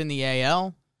 hitters in the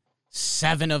AL,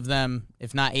 7 of them,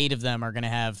 if not 8 of them, are going to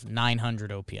have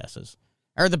 900 OPSs.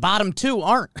 Or the bottom 2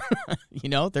 aren't.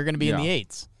 They're going to be in the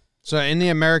 8s. So in the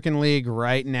American League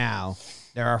right now,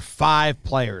 there are 5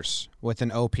 players with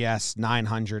an OPS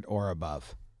 900 or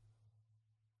above.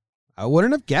 I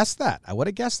wouldn't have guessed that. I would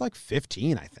have guessed like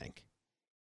 15, I think.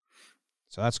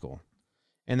 So that's cool.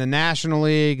 In the National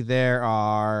League, there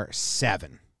are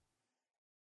 7.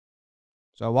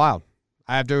 So wild.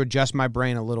 I have to adjust my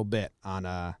brain a little bit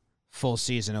on full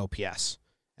season OPS.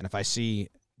 And if I see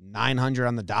 900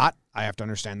 on the dot, I have to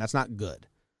understand that's not good.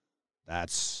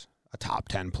 That's a top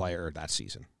 10 player that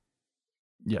season.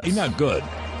 Yeah, he's not good.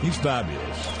 He's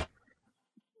fabulous.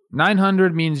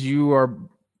 900 means you are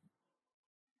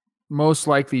most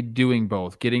likely doing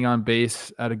both, getting on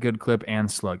base at a good clip and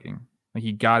slugging. Like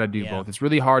you got to do both. It's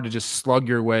really hard to just slug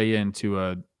your way into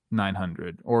a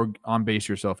 900 or on base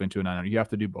yourself into a 900. You have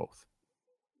to do both.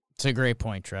 It's a great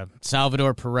point, Trev.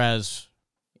 Salvador Perez,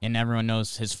 and everyone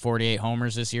knows his 48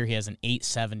 homers this year. He has an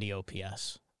 870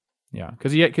 OPS. Yeah,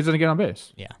 because he doesn't get on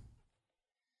base. Yeah.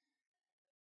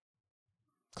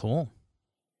 Cool.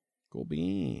 Cool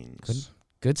beans.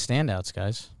 Good standouts,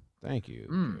 guys. Thank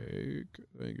you. Jake.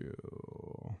 Thank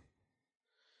you.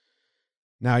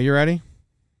 Now, you ready?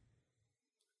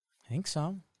 I think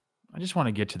so. I just want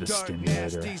to get to the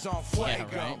stimulator. Yeah,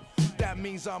 right. That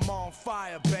means I'm on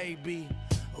fire, baby.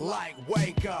 Like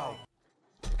Waco.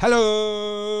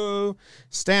 Hello.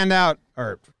 Standout.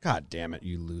 God damn it,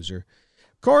 you loser.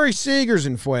 Corey Seager's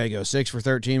in Fuego, 6 for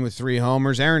 13 with 3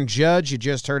 homers. Aaron Judge, you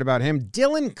just heard about him.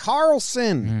 Dylan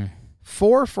Carlson,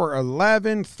 4 for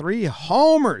 11, 3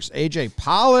 homers. AJ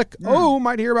Pollock,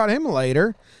 might hear about him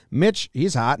later. Mitch,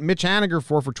 he's hot. Mitch Haniger,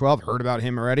 4 for 12, heard about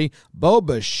him already. Bo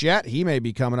Bichette, he may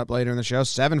be coming up later in the show,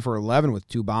 7 for 11 with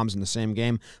 2 bombs in the same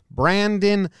game.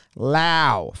 Brandon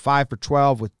Lau, 5 for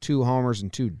 12 with 2 homers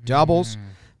and 2 doubles.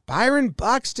 Byron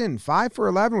Buxton, 5 for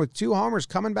 11 with 2 homers,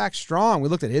 coming back strong. We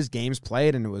looked at his games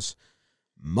played, and it was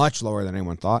much lower than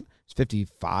anyone thought. It's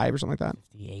 55 or something like that.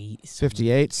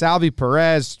 58. Salvi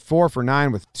Perez, 4 for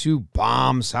 9 with 2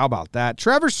 bombs. How about that?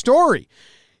 Trevor Story,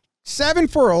 7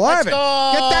 for 11. Get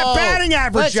that batting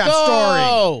average up,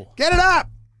 Story. Get it up.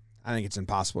 I think it's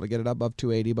impossible to get it above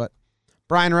 280, but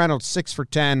Brian Reynolds, 6 for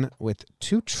 10 with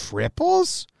 2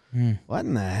 triples? What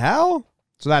in the hell?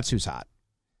 So that's who's hot.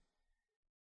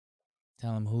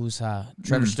 Tell him who's hot.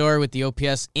 Trevor Story with the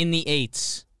OPS in the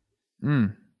 8s.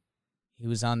 He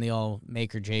was on the old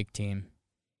Maker Jake team.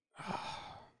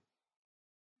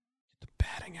 The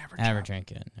batting average. Average ain't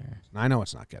getting there. I know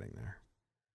it's not getting there.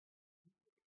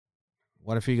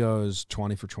 What if he goes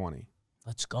 20 for 20?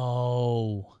 Let's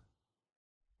go.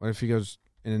 What if he goes,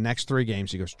 in the next 3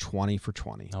 games, he goes 20 for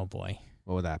 20? Oh, boy.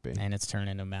 What would that be? And it's turned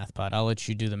into a math pod. I'll let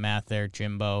you do the math there,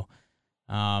 Jimbo.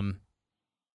 And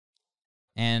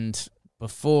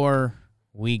before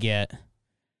we get...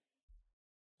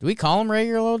 Do we call them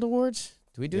regular load awards?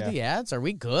 Do we do the ads? Are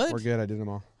we good? We're good. I did them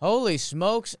all. Holy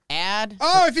smokes, ad.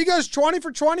 Oh, if he goes 20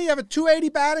 for 20, you have a 280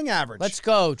 batting average. Let's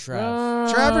go,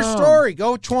 Trev. Trevor Story,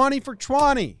 go 20 for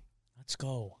 20. Let's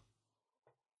go.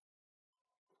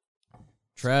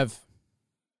 Trev.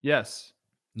 Yes.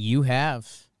 You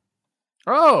have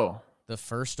the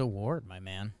first award, my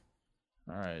man.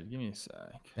 All right, give me a sec.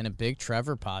 Been a big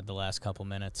Trevor pod the last couple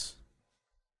minutes.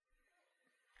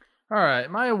 All right,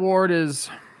 my award is...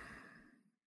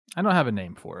 I don't have a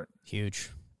name for it.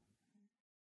 Huge.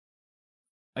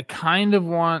 I kind of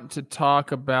want to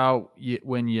talk about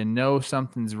when you know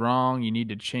something's wrong, you need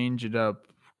to change it up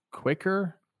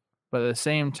quicker. But at the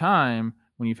same time,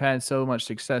 when you've had so much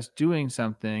success doing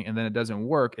something and then it doesn't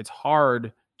work, it's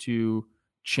hard to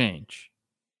change.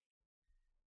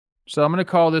 So I'm going to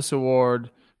call this award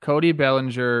Cody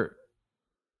Bellinger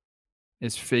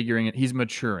is figuring it. He's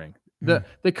maturing. The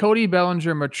Cody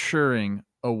Bellinger Maturing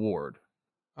Award.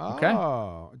 Okay.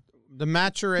 Oh, the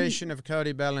maturation of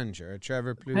Cody Bellinger, a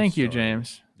Trevor Plouffe Thank you, story.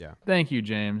 James. Yeah. Thank you,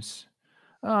 James.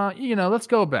 Let's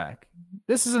go back.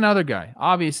 This is another guy.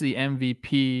 Obviously,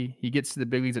 MVP. He gets to the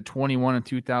big leagues at 21 in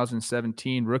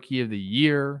 2017. Rookie of the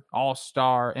Year,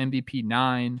 All-Star, MVP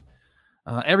 9.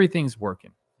 Everything's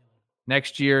working.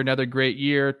 Next year, another great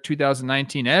year.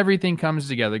 2019, everything comes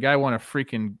together. The guy won a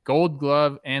freaking Gold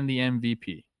Glove and the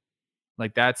MVP.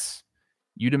 Like, that's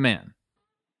you demand.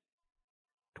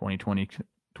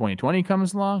 2020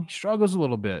 comes along, he struggles a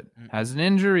little bit, has an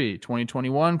injury.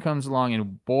 2021 comes along,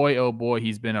 and boy, oh boy,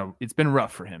 it's been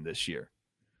rough for him this year.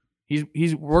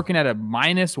 He's working at a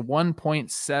minus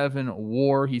 1.7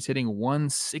 WAR. He's hitting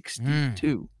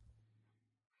 162.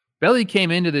 Belly came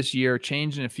into this year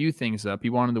changing a few things up. He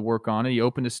wanted to work on it. He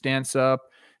opened his stance up.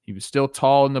 He was still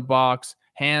tall in the box,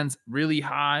 hands really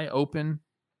high, open.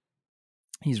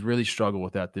 He's really struggled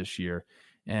with that this year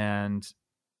and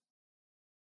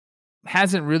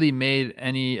hasn't really made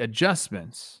any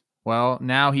adjustments. Well,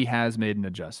 now he has made an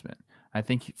adjustment. I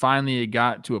think finally it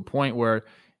got to a point where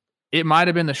it might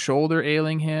have been the shoulder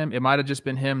ailing him. It might have just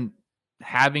been him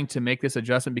having to make this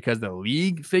adjustment because the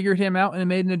league figured him out and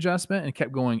made an adjustment and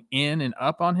kept going in and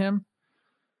up on him.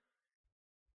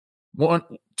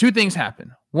 Two things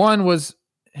happened. One was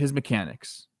his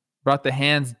mechanics. Brought the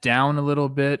hands down a little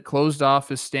bit, closed off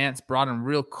his stance, brought him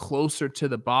real closer to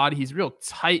the body. He's real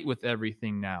tight with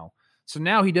everything now. So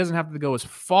now he doesn't have to go as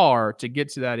far to get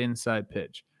to that inside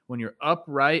pitch. When you're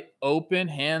upright, open,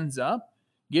 hands up,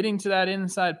 getting to that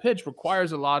inside pitch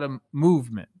requires a lot of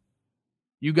movement.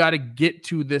 You got to get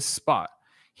to this spot.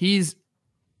 He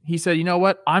said, you know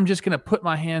what? I'm just going to put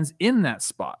my hands in that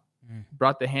spot.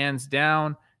 Brought the hands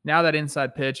down. Now that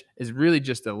inside pitch is really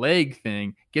just a leg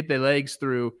thing. Get the legs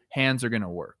through, hands are going to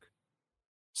work.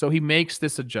 So he makes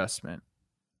this adjustment.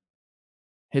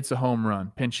 Hits a home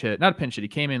run, pinch hit. Not a pinch hit, he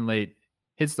came in late,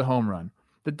 hits the home run.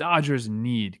 The Dodgers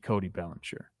need Cody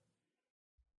Bellinger.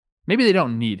 Maybe they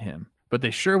don't need him, but they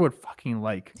sure would fucking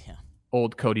like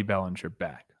old Cody Bellinger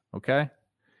back, okay?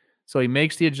 So he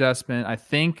makes the adjustment. I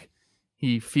think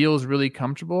he feels really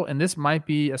comfortable, and this might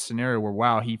be a scenario where,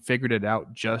 wow, he figured it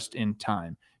out just in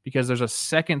time. Because there's a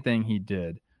second thing he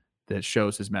did that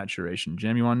shows his maturation.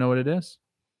 Jim, you want to know what it is?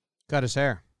 Cut his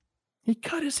hair. He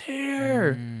cut his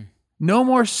hair. No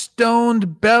more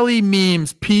stoned belly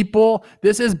memes, people.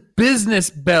 This is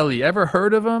business belly. Ever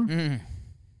heard of him?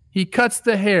 He cuts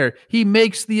the hair. He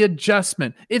makes the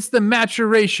adjustment. It's the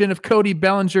maturation of Cody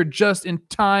Bellinger just in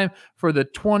time for the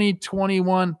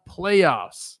 2021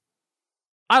 playoffs.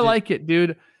 I like it,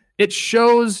 dude. It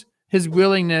shows his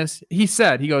willingness. He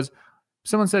goes,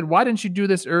 someone said, why didn't you do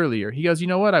this earlier? He goes, you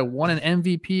know what? I won an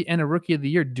MVP and a Rookie of the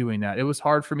Year doing that. It was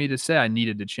hard for me to say I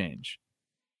needed to change.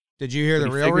 Did you hear the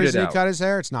real reason he cut his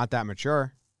hair? It's not that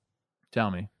mature.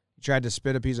 Tell me. He tried to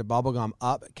spit a piece of bubble gum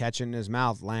up, catch it in his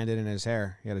mouth, landed in his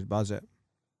hair. He had to buzz it.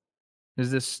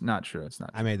 Is this not true? It's not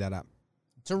true. I made that up.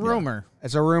 It's a rumor. Yeah.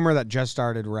 It's a rumor that just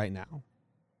started right now.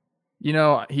 You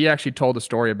know, he actually told a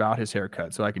story about his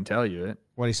haircut, so I can tell you it.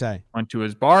 What'd he say? Went to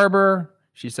his barber.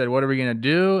 She said, what are we going to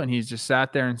do? And he's just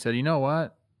sat there and said, you know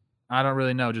what? I don't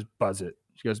really know. Just buzz it.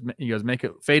 He goes, make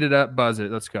it, fade it up, buzz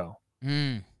it. Let's go.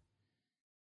 Nice.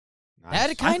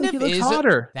 That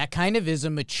kind of is a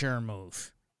mature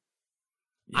move.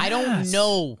 Yes. I don't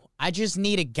know. I just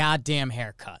need a goddamn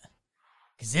haircut.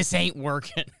 Because this ain't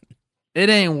working. It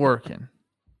ain't working.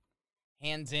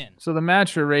 Hands in. So the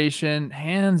maturation,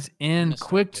 hands in,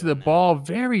 quick to the ball,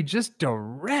 very just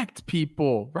direct,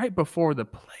 people, right before the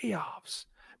playoffs.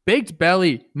 Baked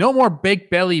belly, no more baked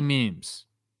belly memes.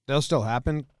 They'll still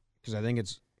happen because I think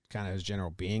it's kind of his general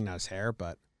being, not his hair,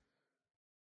 but.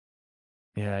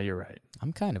 Yeah, you're right.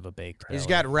 I'm kind of a baked belly. He's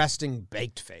got resting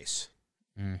baked face.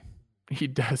 He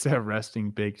does have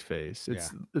resting baked face.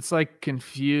 It's like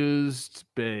confused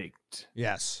baked.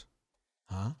 Yes.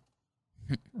 Huh?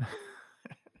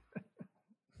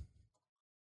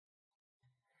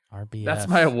 RBF. That's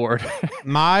my award.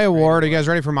 My award. Are you guys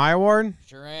ready for my award?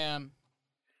 Sure am.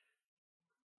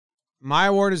 My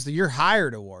award is the You're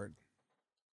Hired award.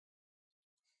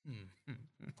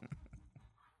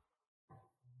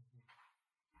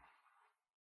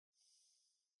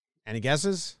 Any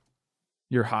guesses?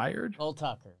 You're hired? Cole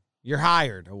Tucker. You're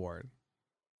Hired award.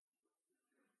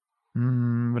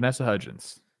 Vanessa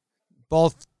Hudgens.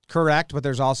 Both correct, but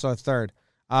there's also a third.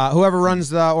 Whoever runs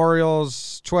the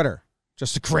Orioles Twitter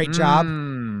Just a great job.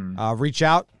 Reach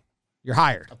out. You're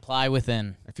hired. Apply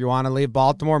within. If you want to leave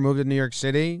Baltimore, move to New York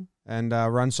City, and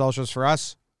run socials for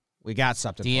us, we got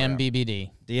something DM for you.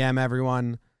 BBD. DM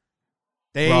everyone.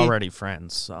 We're already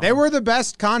friends. So. They were the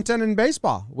best content in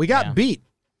baseball. We got beat.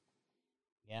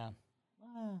 Yeah.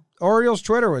 Orioles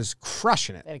Twitter was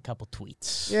crushing it. They had a couple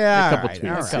tweets. Yeah, A couple all right,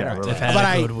 tweets, all yeah, right. right. They've had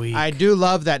But a good week. I do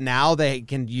love that now they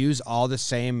can use all the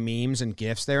same memes and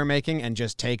GIFs they were making and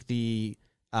just take the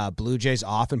Blue Jays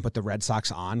off and put the Red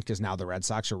Sox on because now the Red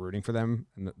Sox are rooting for them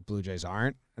and the Blue Jays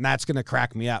aren't. And that's going to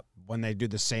crack me up when they do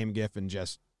the same GIF and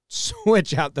just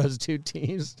switch out those two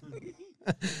teams.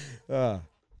 Yeah,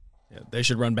 they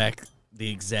should run back the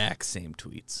exact same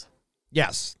tweets.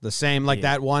 Yes, the same, like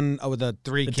that one with the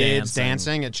three The kids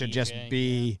dancing. dancing. It should just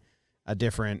be a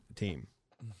different team.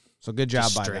 So good job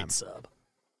Just by straight them. sub.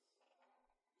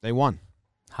 They won.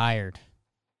 Hired.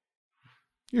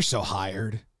 You're so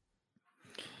hired.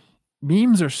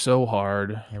 Memes are so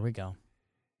hard. Here we go.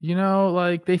 You know,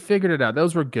 like they figured it out.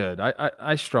 Those were good.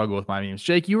 I struggle with my memes.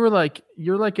 Jake, you're like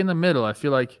in the middle. I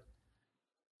feel like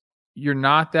you're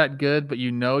not that good, but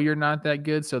you know you're not that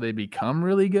good, so they become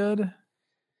really good.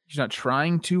 You're not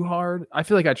trying too hard. I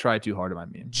feel like I try too hard at my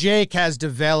memes. Jake has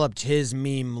developed his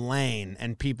meme lane,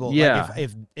 and people, Yeah. like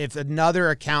if another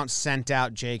account sent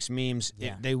out Jake's memes,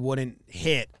 Yeah. they wouldn't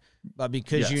hit. But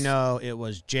because you Yes. know it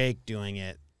was Jake doing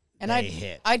it, And they I'd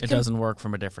hit. I'd It com- doesn't work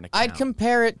from a different account. I'd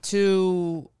compare it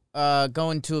to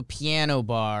going to a piano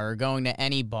bar or going to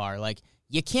any bar. Like,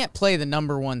 you can't play the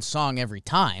number one song every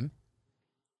time.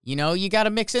 You know, you got to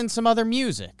mix in some other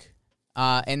music.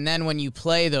 And then when you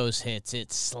play those hits,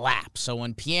 it slaps. So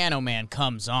when Piano Man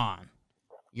comes on,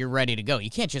 you're ready to go. You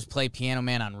can't just play Piano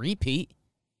Man on repeat.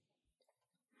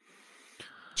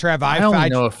 Trev, I only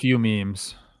know a few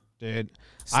memes. dude.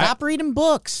 Stop reading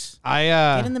books. I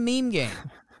Get in the meme game.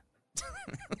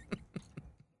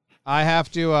 I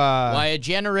have to. Why a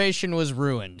generation was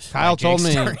ruined. Kyle by Jake told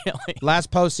me Storiale. last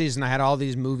postseason I had all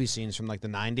these movie scenes from like the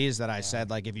 90s that I said,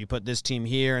 like, if you put this team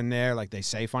here and there, like they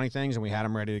say funny things, and we had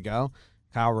them ready to go.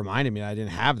 Kyle reminded me that I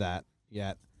didn't have that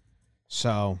yet.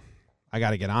 So I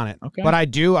got to get on it. Okay. But I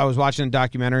do. I was watching a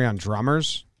documentary on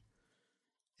drummers.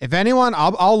 If anyone,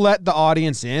 I'll let the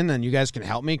audience in and you guys can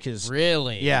help me because,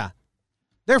 Really? yeah,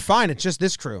 they're fine. It's just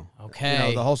this crew. Okay. You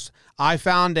know, the whole. I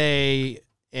found a.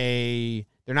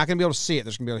 They're not going to be able to see it. They're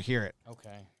just going to be able to hear it.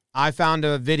 Okay. I found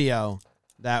a video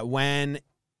that when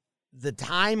the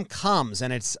time comes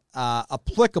and it's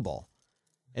applicable,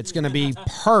 it's going to be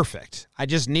perfect. I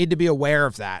just need to be aware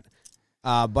of that.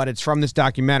 But it's from this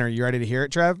documentary. You ready to hear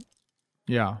it, Trev?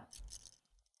 Yeah.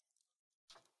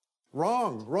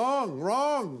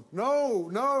 Wrong.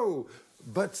 No.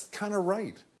 But kind of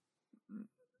right.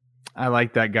 I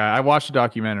like that guy. I watched the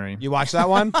documentary. You watch that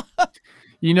one?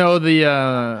 You know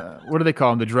the what do they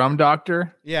call him? The drum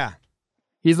doctor? Yeah.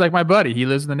 He's like my buddy. He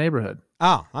lives in the neighborhood.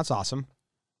 Oh, that's awesome.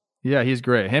 Yeah, he's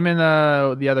great. Him and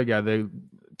the other guy, the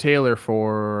Taylor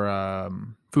for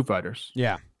Foo Fighters.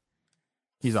 Yeah.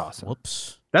 He's awesome.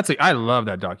 Whoops. I love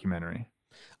that documentary.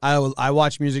 I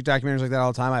watch music documentaries like that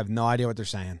all the time. I have no idea what they're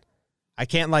saying. I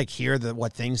can't like hear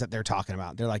what things that they're talking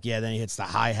about. They're like, yeah, then he hits the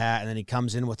hi-hat and then he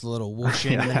comes in with a little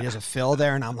whooshing and then he does a fill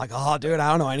there. And I'm like, oh, dude, I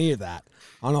don't know any of that.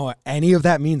 I don't know what any of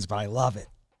that means, but I love it.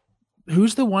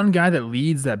 Who's the one guy that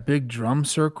leads that big drum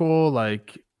circle?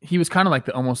 Like he was kind of like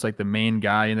almost like the main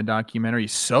guy in the documentary.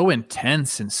 He's so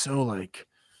intense and so like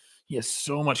he has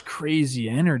so much crazy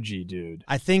energy, dude.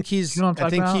 I think he's. You know what I'm I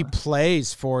think talking he about?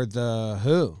 plays for the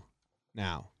Who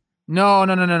now.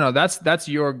 No. That's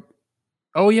your.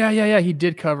 Oh yeah. He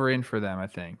did cover in for them, I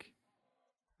think.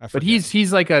 But forget.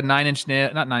 he's like a 9 Inch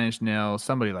Nail, not 9 Inch Nails,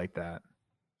 somebody like that.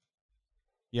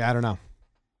 Yeah, I don't know.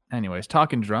 Anyways,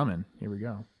 talking drumming. Here we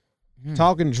go.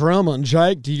 Talking drumming,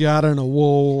 Jake. Do you got an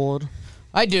award?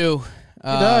 I do. He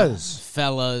does.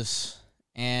 Fellas.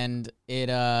 And it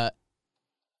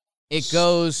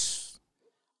goes.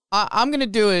 I'm going to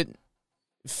do it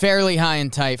fairly high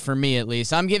and tight for me, at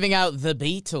least. I'm giving out the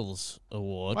Beatles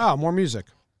Award. Wow, more music.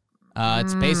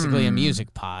 It's basically a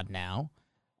music pod now.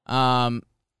 The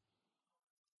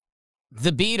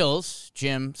Beatles,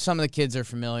 Jim, some of the kids are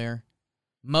familiar.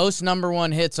 Most number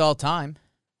one hits all time.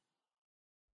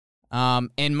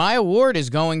 And my award is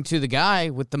going to the guy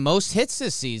with the most hits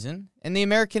this season in the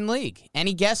American League.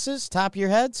 Any guesses? Top of your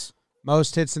heads?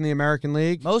 Most hits in the American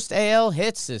League. Most AL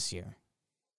hits this year.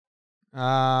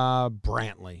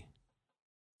 Brantley.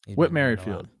 Whit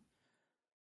Merrifield.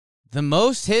 The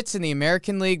most hits in the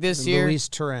American League this year. Luis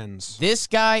Torrens. This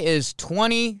guy is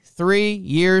 23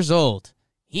 years old.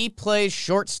 He plays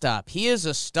shortstop. He is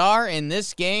a star in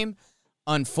this game.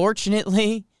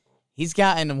 Unfortunately, He's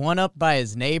gotten one up by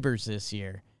his neighbors this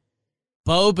year.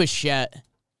 Bo Bichette,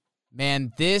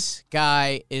 man, this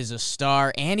guy is a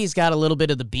star, and he's got a little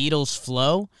bit of the Beatles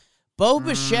flow. Bo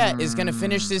Bichette is going to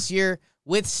finish this year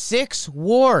with 6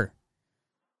 WAR.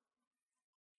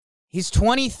 He's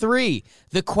 23.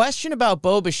 The question about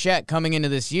Bo Bichette coming into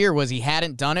this year was he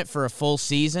hadn't done it for a full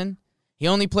season. He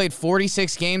only played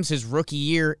 46 games his rookie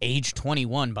year, age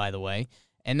 21, by the way.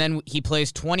 And then he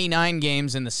plays 29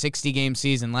 games in the 60-game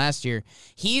season last year.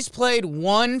 He's played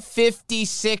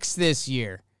 156 this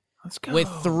year. Let's go. With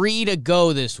 3 to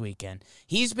go this weekend.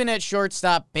 He's been at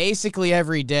shortstop basically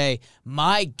every day.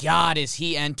 My God, is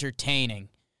he entertaining.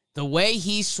 The way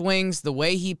he swings, the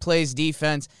way he plays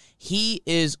defense, he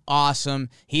is awesome.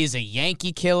 He is a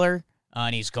Yankee killer,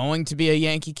 and he's going to be a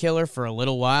Yankee killer for a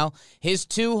little while. His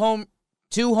two home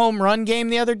run game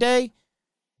the other day,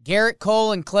 Garrett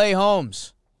Cole and Clay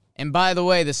Holmes. And by the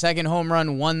way, the second home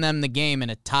run won them the game in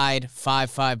a tied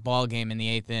 5-5 ball game in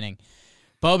the 8th inning.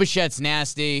 Bo Bichette's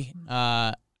nasty.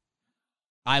 I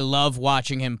love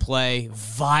watching him play.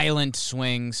 Violent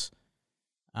swings.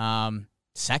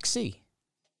 Sexy.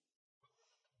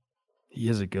 He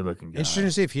is a good-looking guy. Interesting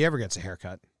to see if he ever gets a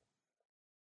haircut.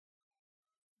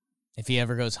 If he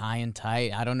ever goes high and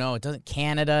tight, I don't know. It doesn't.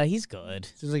 Canada, he's good.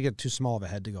 Seems like he got too small of a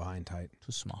head to go high and tight.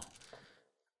 Too small.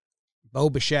 Bo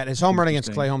Bichette, his home run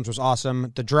against Clay Holmes was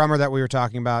awesome. The drummer that we were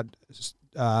talking about,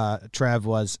 Trev,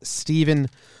 was Stephen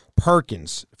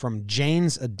Perkins from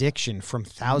Jane's Addiction from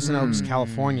Thousand Oaks,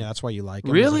 California. That's why you like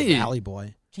him. Really? He's a Valley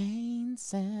boy.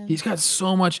 He's got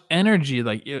so much energy.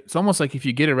 Like it's almost like if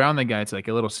you get around the guy, it's like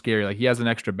a little scary. Like he has an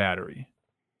extra battery.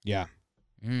 Yeah.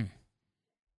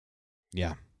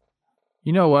 Yeah.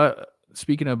 You know what?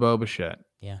 Speaking of Bo Bichette.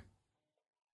 Yeah.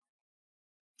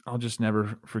 I'll just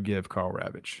never forgive Carl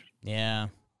Ravitch. Yeah.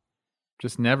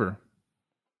 Just never.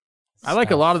 I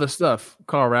like a lot of the stuff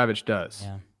Carl Ravitch does.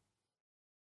 Yeah.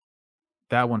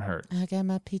 That one hurt. I got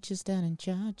my peaches down in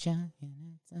Georgia.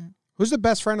 Who's the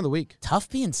best friend of the week? Tough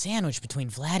being sandwiched between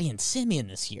Vladdy and Simeon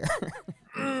this year.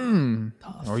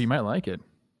 Or you might like it.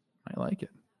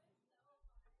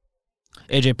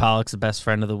 AJ Pollock's the best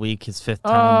friend of the week. His 5th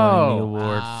time winning the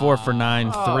award. Wow. 4 for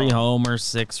 9, 3 homers,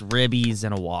 6 ribbies,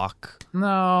 and a walk.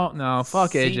 No.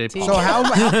 Fuck AJ CT.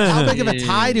 Pollock. So how big of a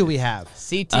tie do we have?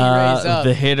 CT raise up.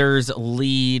 The hitters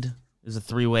lead is a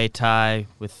 3-way tie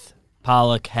with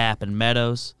Pollock, Happ, and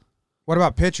Meadows. What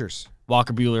about pitchers?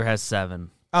 Walker Buehler has 7.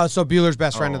 Oh, so Bueller's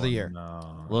best friend of the year.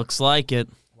 No. Looks like it.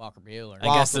 Walker Buehler.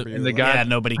 I guess Walker And the guy,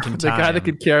 nobody can the tie guy him. that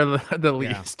could care the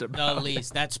least The about.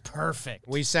 least. That's perfect.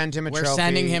 We send him a We're trophy.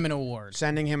 sending him an award.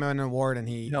 Sending him an award, and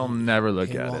He'll never look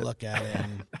he at won't it. look at it.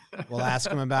 And we'll ask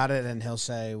him about it, and he'll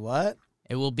say, what?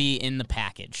 It will be in the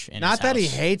package. In Not his that he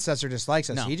house. hates us or dislikes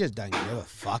us. No. He just doesn't give a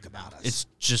fuck about us. It's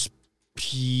just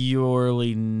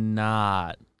purely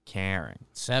not caring.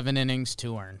 7 innings,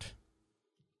 2 earned.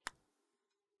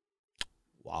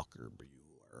 Walker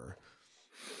Buehler.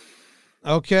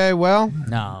 Okay, well,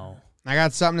 No. I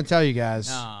got something to tell you guys.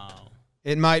 No.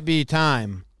 It might be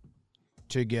time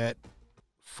to get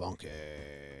funky.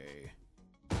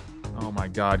 Oh my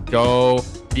God! Go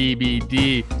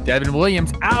BBD. Devin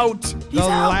Williams out. He's The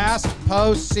out. last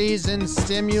postseason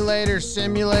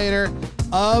simulator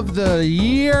of the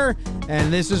year.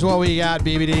 And this is what we got,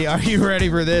 BBD. Are you ready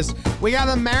for this? We got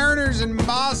the Mariners in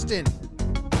Boston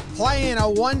playing a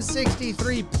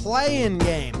 163 play-in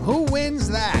game. Who wins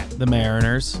that? The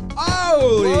Mariners.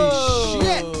 Holy Whoa.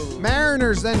 shit!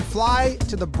 Mariners then fly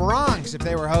to the Bronx if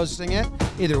they were hosting it.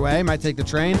 Either way, might take the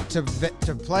train to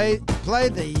play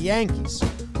the Yankees.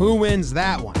 Who wins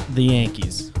that one? The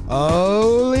Yankees.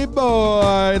 Holy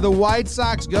boy. The White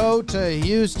Sox go to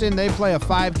Houston. They play a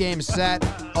 5-game set.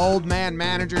 Old man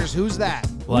managers. Who's that?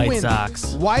 Who White wins?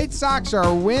 Sox. White Sox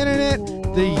are winning it.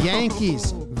 The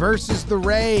Yankees versus the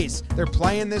Rays. They're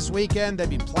playing this weekend. They'll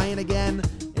be playing again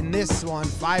in this one.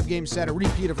 5-game set, a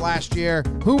repeat of last year.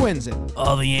 Who wins it?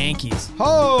 Oh, the Yankees.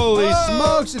 Holy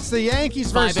smokes. It's the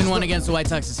Yankees versus 5-1 against the White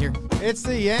Sox this year. It's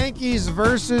the Yankees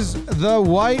versus the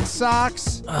White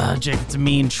Sox. Jake, it's a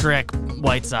mean trick.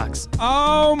 White Sox.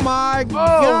 Oh my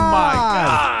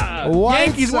God! White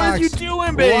Yankees, what are you Sox-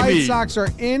 doing, baby? White Sox are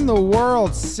in the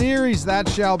World Series. That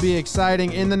shall be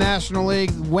exciting. In the National League,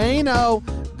 Waino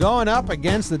going up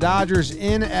against the Dodgers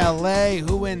in LA.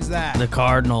 Who wins that? The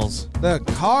Cardinals. The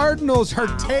Cardinals are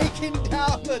taking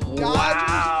down the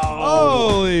Dodgers.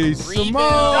 Holy smokes!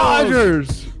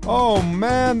 Dodgers. Oh,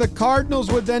 man. The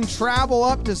Cardinals would then travel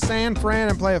up to San Fran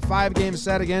and play a 5-game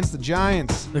set against the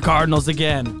Giants. The Cardinals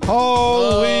again.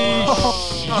 Holy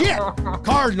shit!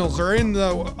 Cardinals are in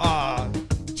the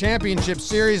championship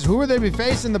series. Who are they be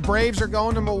facing? The Braves are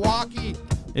going to Milwaukee.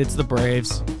 It's the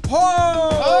Braves. Oh,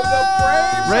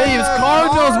 the Braves,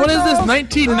 Cardinals. What is this,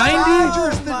 1990? The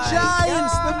Dodgers, the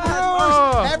Giants, the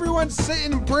Brewers. Everyone's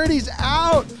sitting pretty's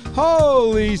out.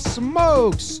 Holy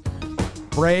smokes.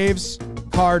 Braves,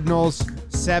 Cardinals,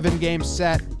 7-game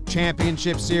set,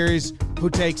 championship series. Who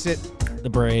takes it? The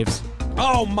Braves.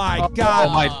 Oh my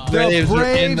God! my The Braves are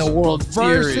in the World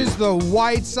versus Series. the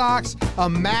White Sox, a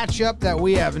matchup that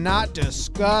we have not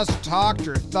discussed, talked,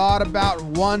 or thought about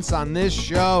once on this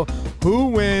show. Who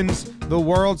wins the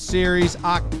World Series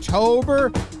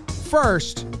October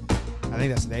 1st? I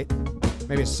think that's the date.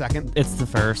 Maybe it's 2nd. It's the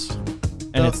 1st.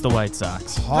 And it's the White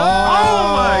Sox. Oh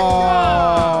my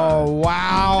God!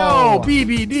 Wow! No,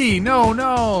 BBD.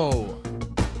 No.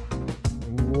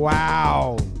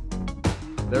 Wow!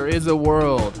 There is a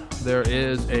world. There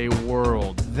is a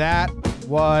world. That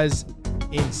was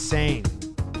insane.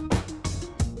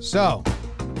 So,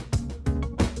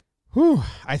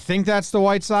 I think that's the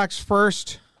White Sox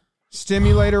first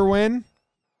stimulator win.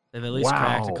 They've at least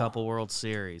cracked a couple World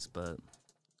Series, but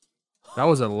That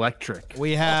was electric.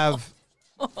 We have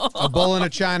a bull in a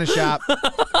china shop.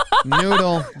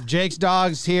 Noodle. Jake's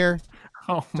dog's here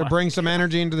to bring some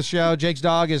energy into the show. Jake's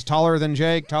dog is taller than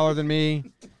Jake, taller than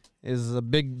me. Is a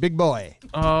big boy.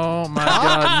 Oh my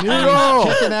God,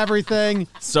 Noodle! Kicking everything.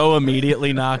 so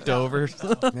immediately knocked over.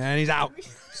 And he's out.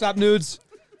 What's up, nudes?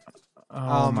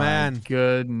 Oh, my man.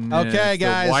 goodness. Okay,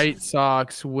 guys. The White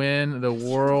Sox win the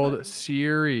World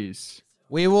Series.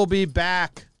 We will be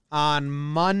back on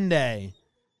Monday.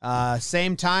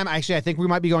 Same time. Actually, I think we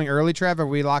might be going early, Trev. Have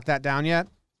we locked that down yet?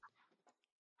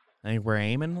 I think we're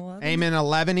aiming 11. Aiming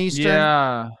 11 Eastern?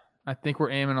 Yeah, I think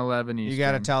we're aiming 11 Eastern. You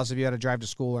got to tell us if you had to drive to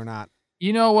school or not.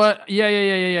 You know what?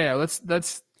 Yeah. Let's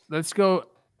go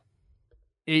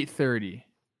 8:30.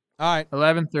 All right.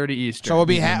 11:30 Eastern. So we'll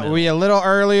be a little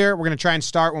earlier. We're going to try and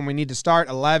start when we need to start,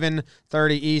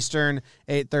 11:30 Eastern,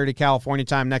 8:30 California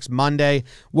time next Monday.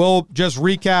 We'll just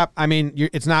recap. I mean,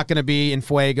 it's not going to be in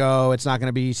Fuego. It's not going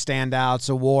to be standouts,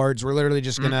 awards. We're literally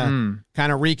just going to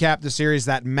kind of recap the series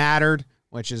that mattered,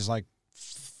 which is like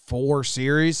 4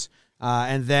 series.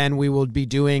 And then we will be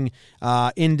doing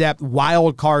in-depth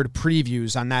wild card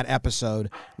previews on that episode.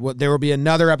 There will be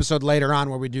another episode later on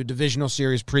where we do divisional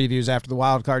series previews after the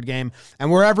wild card game.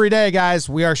 And we're every day, guys.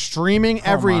 We are streaming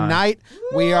every night.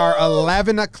 We are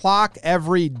 11 o'clock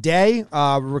every day,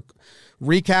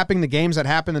 recapping the games that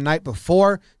happened the night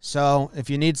before. So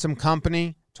if you need some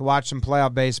company to watch some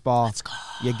playoff baseball,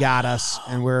 you got us,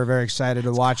 and we're very excited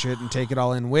to watch it and take it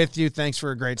all in with you. Thanks for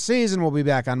a great season. We'll be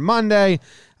back on Monday.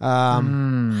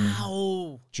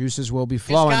 Juices will be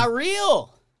flowing. It got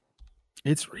real.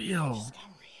 It's real.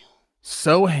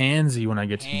 So handsy when I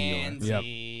get to New York.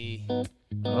 Yep.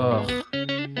 Ugh.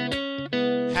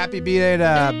 Happy B-Day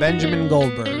to Benjamin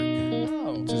Goldberg.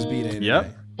 It's his B-Day today.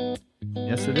 Yep.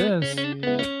 Yes, it is.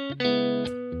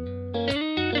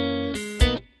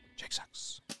 Jake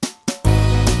sucks.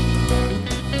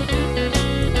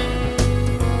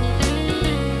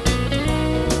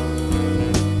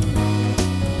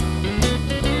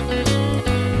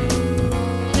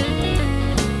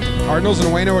 Cardinals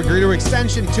and Ueno agree to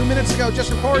extension 2 minutes ago,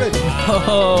 just reported.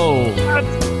 Oh.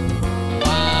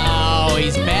 Wow,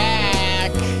 he's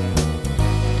back.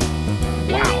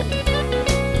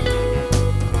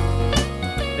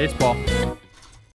 Baseball.